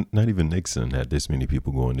 Not even Nixon had this many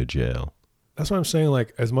people going to jail. That's what I'm saying.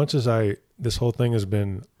 Like, as much as this whole thing has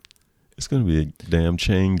been. It's going to be a damn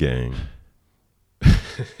chain gang.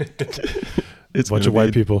 It's a bunch of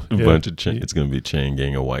white people. It's going to be a chain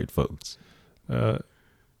gang of white folks.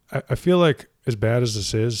 I feel like, as bad as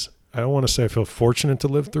this is, I don't want to say I feel fortunate to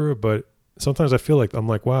live through it, but sometimes I feel like I'm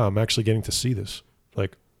like, wow, I'm actually getting to see this.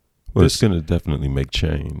 Like, well, it's going to definitely make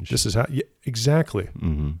change. This is how, yeah, exactly.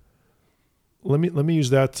 Mm-hmm. Let me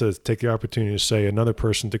use that to take the opportunity to say another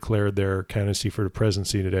person declared their candidacy for the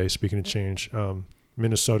presidency today. Speaking of change,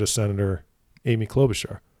 Minnesota Senator Amy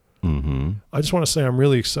Klobuchar. Mm-hmm. I just want to say I'm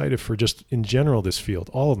really excited for just in general this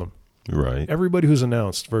field, all of them. Right. Everybody who's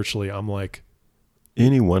announced virtually, I'm like,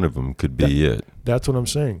 any one of them could be it. That's what I'm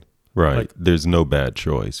saying. Right. Like, there's no bad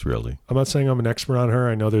choice, really. I'm not saying I'm an expert on her.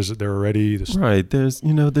 I know they're already right. There's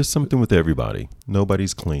something with everybody.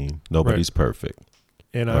 Nobody's clean. Nobody's perfect.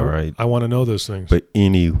 And I want to know those things. But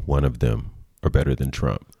any one of them are better than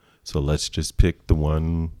Trump. So let's just pick the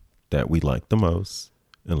one that we like the most,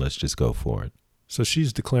 and let's just go for it. So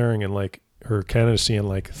she's declaring in like her candidacy in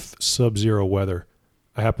like sub-zero weather.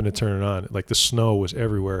 I happened to turn it on. Like the snow was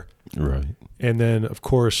everywhere. Right. And then, of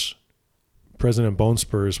course, President Bone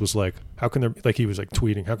Spurs was like, how can there, like he was like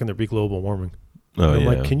tweeting, how can there be global warming? Oh, I'm yeah.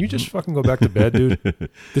 like, can you just fucking go back to bed, dude?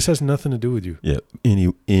 This has nothing to do with you. Yeah.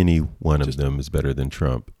 Any one of them is better than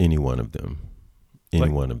Trump. Any one of them. Any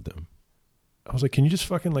one of them. I was like, can you just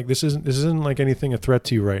fucking like, this isn't like anything a threat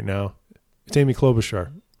to you right now. It's Amy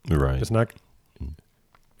Klobuchar. Right. It's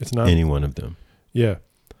not any one of them. Yeah.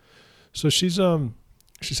 So she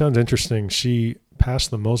sounds interesting. She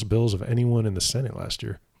passed the most bills of anyone in the Senate last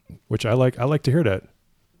year, which I like to hear that.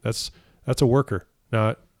 That's a worker.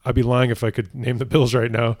 Now, I'd be lying if I could name the bills right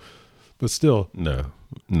now, but still. No,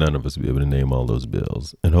 none of us would be able to name all those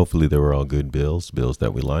bills. And hopefully they were all good bills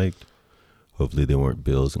that we liked. Hopefully they weren't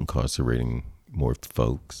bills incarcerating more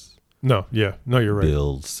folks. No, yeah. No, you're right.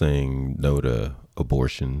 Bills saying no to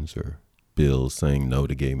abortions or bills saying no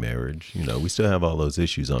to gay marriage. We still have all those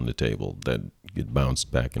issues on the table that get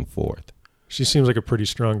bounced back and forth. She seems like a pretty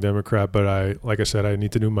strong Democrat, but like I said, I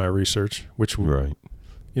need to do my research, which, right.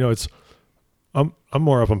 I'm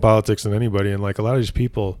more up on politics than anybody. And like a lot of these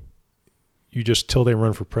people, you just, till they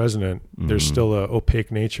run for president, there's still a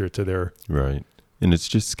opaque nature to their. Right. And it's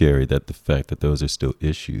just scary that the fact that those are still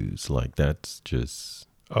issues, like that's just.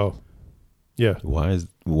 Oh, yeah. Why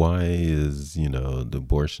is the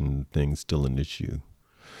abortion thing still an issue?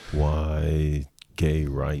 Why gay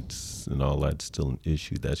rights and all that's still an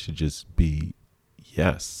issue? That should just be,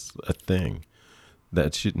 yes, a thing.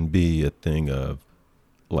 That shouldn't be a thing of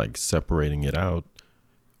like separating it out.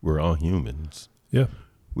 We're all humans. Yeah.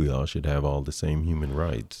 We all should have all the same human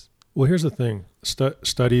rights. Well, here's the thing.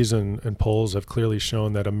 Studies and polls have clearly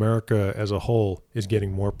shown that America as a whole is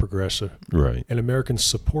getting more progressive. Right. And Americans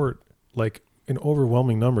support, like, in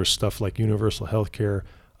overwhelming numbers, stuff like universal health care,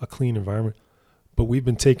 a clean environment. But we've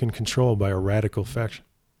been taken control by a radical faction.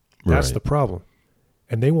 That's right. the problem.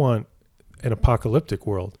 And they want an apocalyptic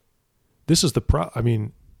world. This is the I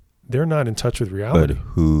mean, they're not in touch with reality. But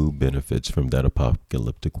who benefits from that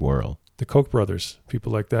apocalyptic world? The Koch brothers,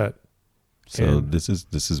 people like that. So and this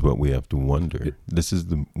is what we have to wonder.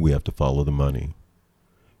 We have to follow the money,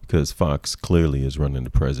 because Fox clearly is running the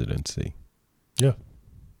presidency. Yeah.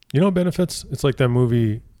 You know what benefits? It's like that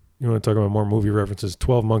movie, you want to talk about more movie references,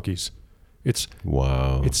 12 Monkeys.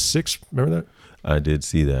 Wow. It's 6, remember that? I did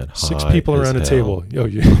see that. 6 people around a table. Yo,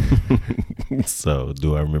 So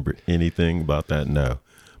do I remember anything about that? No.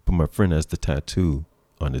 But my friend has the tattoo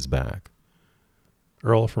on his back.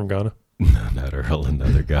 Earl from Ghana? No, not Earl,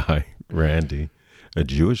 another guy. Randy. A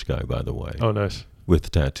Jewish guy, by the way. Oh, nice.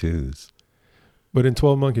 With tattoos. But in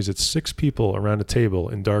 12 Monkeys, it's 6 people around a table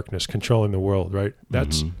in darkness controlling the world, right?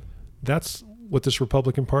 That's what this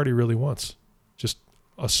Republican Party really wants. Just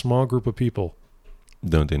a small group of people.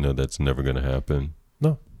 Don't they know that's never going to happen?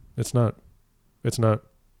 No, it's not. It's not.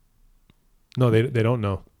 No, they don't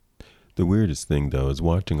know. The weirdest thing, though, is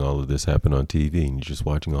watching all of this happen on TV, and you're just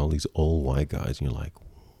watching all these old white guys, and you're like,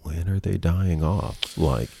 when are they dying off?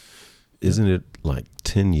 Like, isn't it like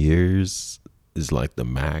 10 years is like the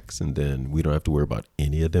max, and then we don't have to worry about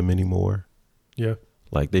any of them anymore? Yeah.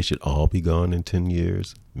 Like, they should all be gone in 10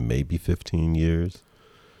 years, maybe 15 years.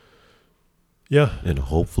 Yeah. And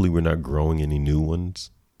hopefully we're not growing any new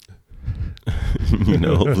ones.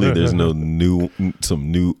 Hopefully there's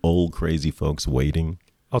some new old crazy folks waiting.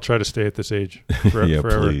 I'll try to stay at this age yeah,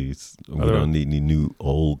 forever. Please. We don't need any new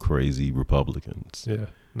old crazy Republicans. Yeah.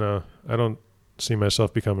 No, I don't see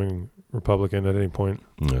myself becoming Republican at any point.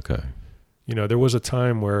 Okay. There was a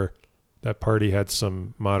time where that party had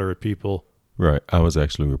some moderate people. Right. I was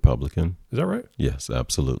actually Republican. Is that right? Yes,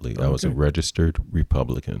 absolutely. Oh, I was a registered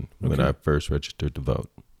Republican when I first registered to vote.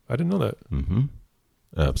 I didn't know that. Mm-hmm.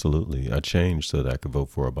 Absolutely. I changed so that I could vote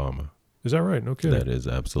for Obama. Is that right? No kidding. That is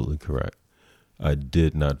absolutely correct. I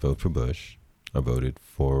did not vote for Bush. I voted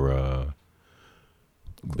for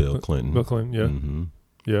Bill Clinton. Bill Clinton, yeah. Mm-hmm.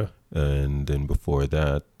 Yeah. And then before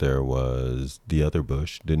that, there was the other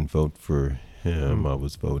Bush. Didn't vote for him. I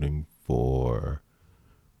was voting for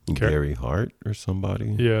Gary Hart or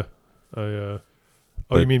somebody. Yeah. You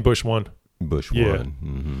mean Bush 1? Bush yeah. 1.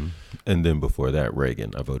 Mm-hmm. And then before that,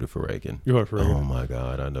 Reagan. I voted for Reagan. You voted for Reagan? Oh, my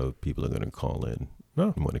God. I know people are going to call in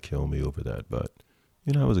and want to kill me over that. But,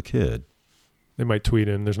 I was a kid. They might tweet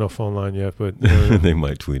in. There's no phone line yet, but... They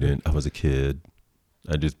might tweet in. I was a kid.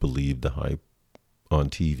 I just believed the hype on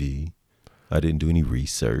TV. I didn't do any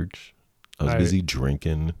research. I was busy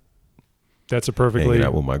drinking. That's a perfectly... Hanging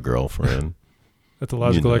out with my girlfriend. That's a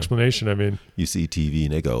logical explanation. I mean... You see TV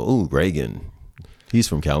and they go, oh, Reagan. He's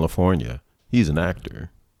from California. He's an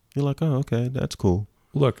actor. You're like, oh, okay, that's cool.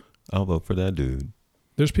 Look... I'll vote for that dude.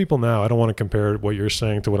 There's people now... I don't want to compare what you're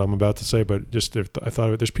saying to what I'm about to say, but just I thought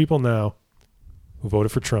of it. There's people now who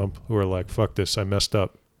voted for Trump who are like, fuck this, I messed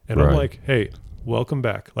up. And I'm like, hey... Welcome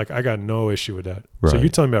back. Like, I got no issue with that. Right. So you're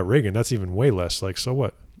telling me about Reagan, that's even way less. Like, so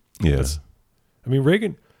what? Yeah.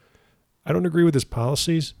 Reagan, I don't agree with his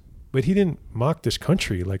policies, but he didn't mock this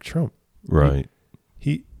country like Trump. Right.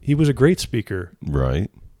 He was a great speaker. Right.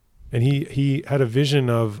 And he had a vision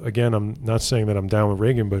of, again, I'm not saying that I'm down with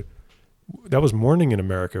Reagan, but that was mourning in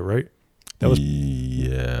America, right? That was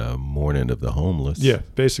mourning of the homeless. Yeah,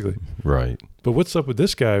 basically. Right. But what's up with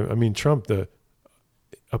this guy? Trump, the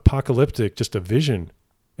apocalyptic, just a vision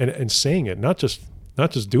and saying it, not just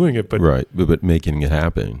doing it, but right, but making it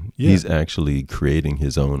happen. Yeah. He's actually creating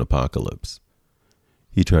his own apocalypse.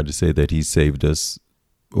 He tried to say that he saved us,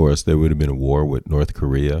 or else there would have been a war with North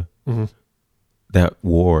Korea. Mm-hmm. that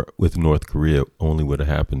war with North Korea only would have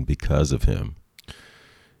happened because of him.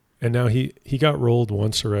 And now he got rolled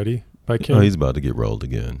once already by Kim. Oh, he's about to get rolled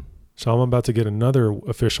again. So I'm about to get another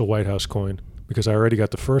official White House coin because I already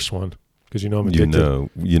got the first one because I'm addicted.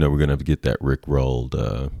 We're going to have to get that Rick rolled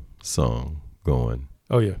song going.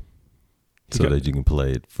 Oh, yeah. So that you can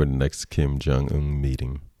play it for the next Kim Jong-un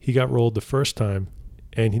meeting. He got rolled the first time,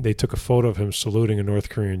 and they took a photo of him saluting a North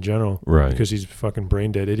Korean general. Right. Because he's a fucking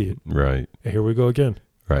brain-dead idiot. Right. And here we go again.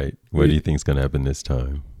 Right. What do you think's going to happen this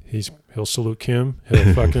time? He'll salute Kim.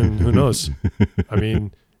 He'll fucking, who knows? I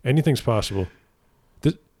mean, anything's possible.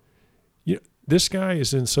 This guy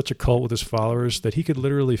is in such a cult with his followers that he could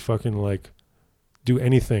literally fucking like do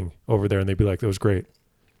anything over there and they'd be like, that was great.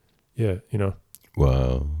 Yeah,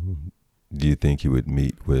 Well, do you think he would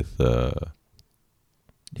meet with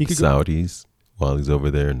Saudis while he's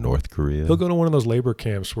over there in North Korea? He'll go to one of those labor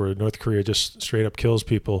camps where North Korea just straight up kills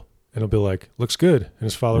people and he'll be like, looks good. And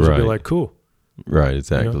his followers will be like, cool. Right,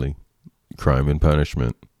 exactly. Crime and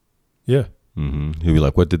punishment. Yeah. Mm-hmm. He'll be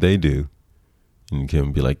like, what did they do? And Kim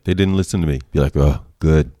would be like, they didn't listen to me. Be like, oh,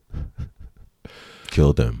 good.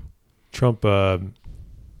 Kill them. Trump, one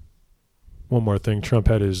more thing. Trump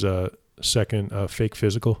had his second fake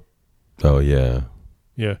physical. Oh, yeah.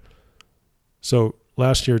 Yeah. So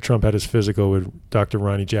last year, Trump had his physical with Dr.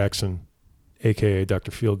 Ronnie Jackson, a.k.a.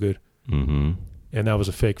 Dr. Feelgood. Mm-hmm. And that was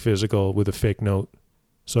a fake physical with a fake note.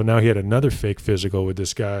 So now he had another fake physical with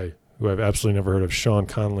this guy who I've absolutely never heard of, Sean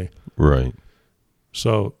Conley. Right.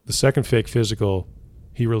 So the second fake physical,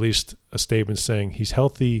 he released a statement saying he's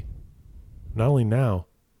healthy not only now,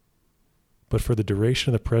 but for the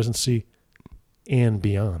duration of the presidency and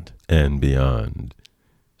beyond. And beyond.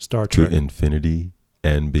 Star Trek. To infinity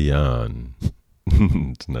and beyond.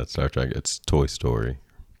 It's not Star Trek, it's Toy Story.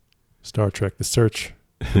 Star Trek, the search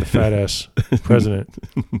for the fat ass president.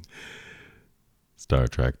 Star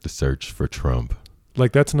Trek, the search for Trump.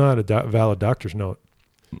 Like, that's not a valid doctor's note.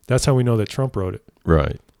 That's how we know that Trump wrote it.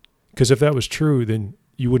 Right. Because if that was true, then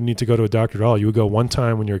you wouldn't need to go to a doctor at all. You would go one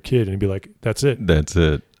time when you're a kid and be like, that's it. That's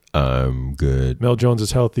it. I'm good. Mel Jones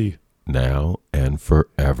is healthy. Now and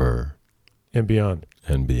forever. And beyond.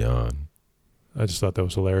 And beyond. I just thought that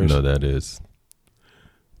was hilarious. No, that is.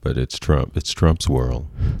 But it's Trump. It's Trump's world.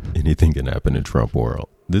 Anything can happen in Trump world.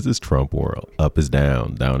 This is Trump world. Up is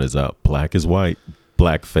down. Down is up. Black is white.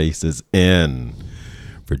 Blackface is in.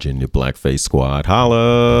 Virginia Blackface Squad.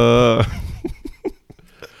 Holla!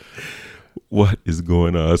 What is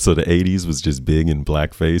going on? So the 80s was just big in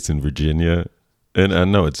blackface in Virginia. And I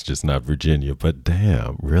know it's just not Virginia, but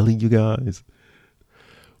damn, really, you guys?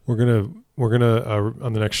 We're gonna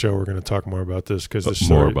on the next show we're gonna talk more about this because this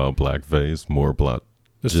more about blackface, more about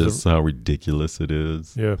just how ridiculous it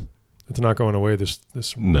is. Yeah, it's not going away. This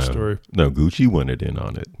story. No, Gucci wanted in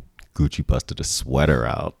on it. Gucci busted a sweater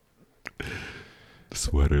out. The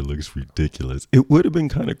sweater looks ridiculous. It would have been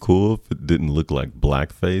kind of cool if it didn't look like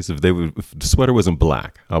blackface. If the sweater wasn't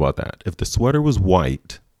black, how about that? If the sweater was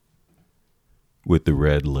white with the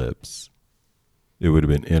red lips, it would have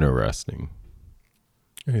been interesting.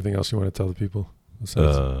 Anything else you want to tell the people?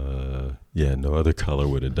 Yeah, no other color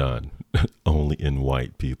would have done. Only in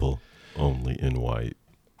white, people. Only in white.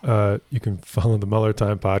 You can follow the Mueller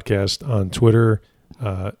Time Podcast on Twitter,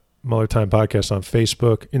 Mueller Time Podcast on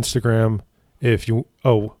Facebook, Instagram. I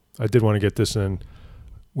did want to get this in.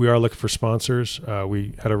 We are looking for sponsors.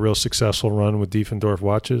 We had a real successful run with Diefendorf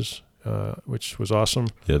watches, which was awesome.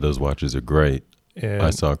 Yeah, those watches are great. And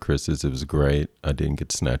I saw Chris's. It was great. I didn't get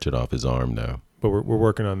to snatch it off his arm, though. But we're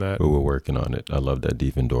working on that. But we're working on it. I love that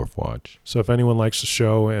Diefendorf watch. So if anyone likes the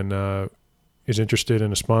show and is interested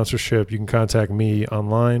in a sponsorship, you can contact me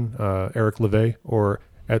online, Eric Levai, or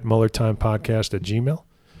at MuellerTimePodcast@gmail.com.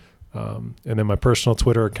 And then my personal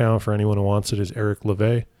Twitter account for anyone who wants it is Eric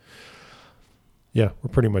Levai. Yeah, we're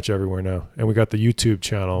pretty much everywhere now. And we got the YouTube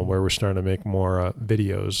channel where we're starting to make more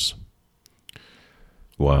videos.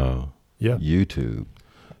 Wow. Yeah. YouTube.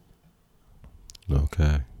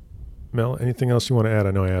 Okay. Mel, anything else you want to add?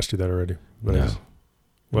 I know I asked you that already. But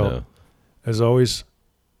No. As always,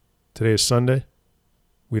 today is Sunday.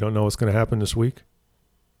 We don't know what's going to happen this week.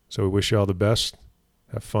 So we wish you all the best.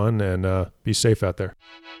 Have fun and be safe out there.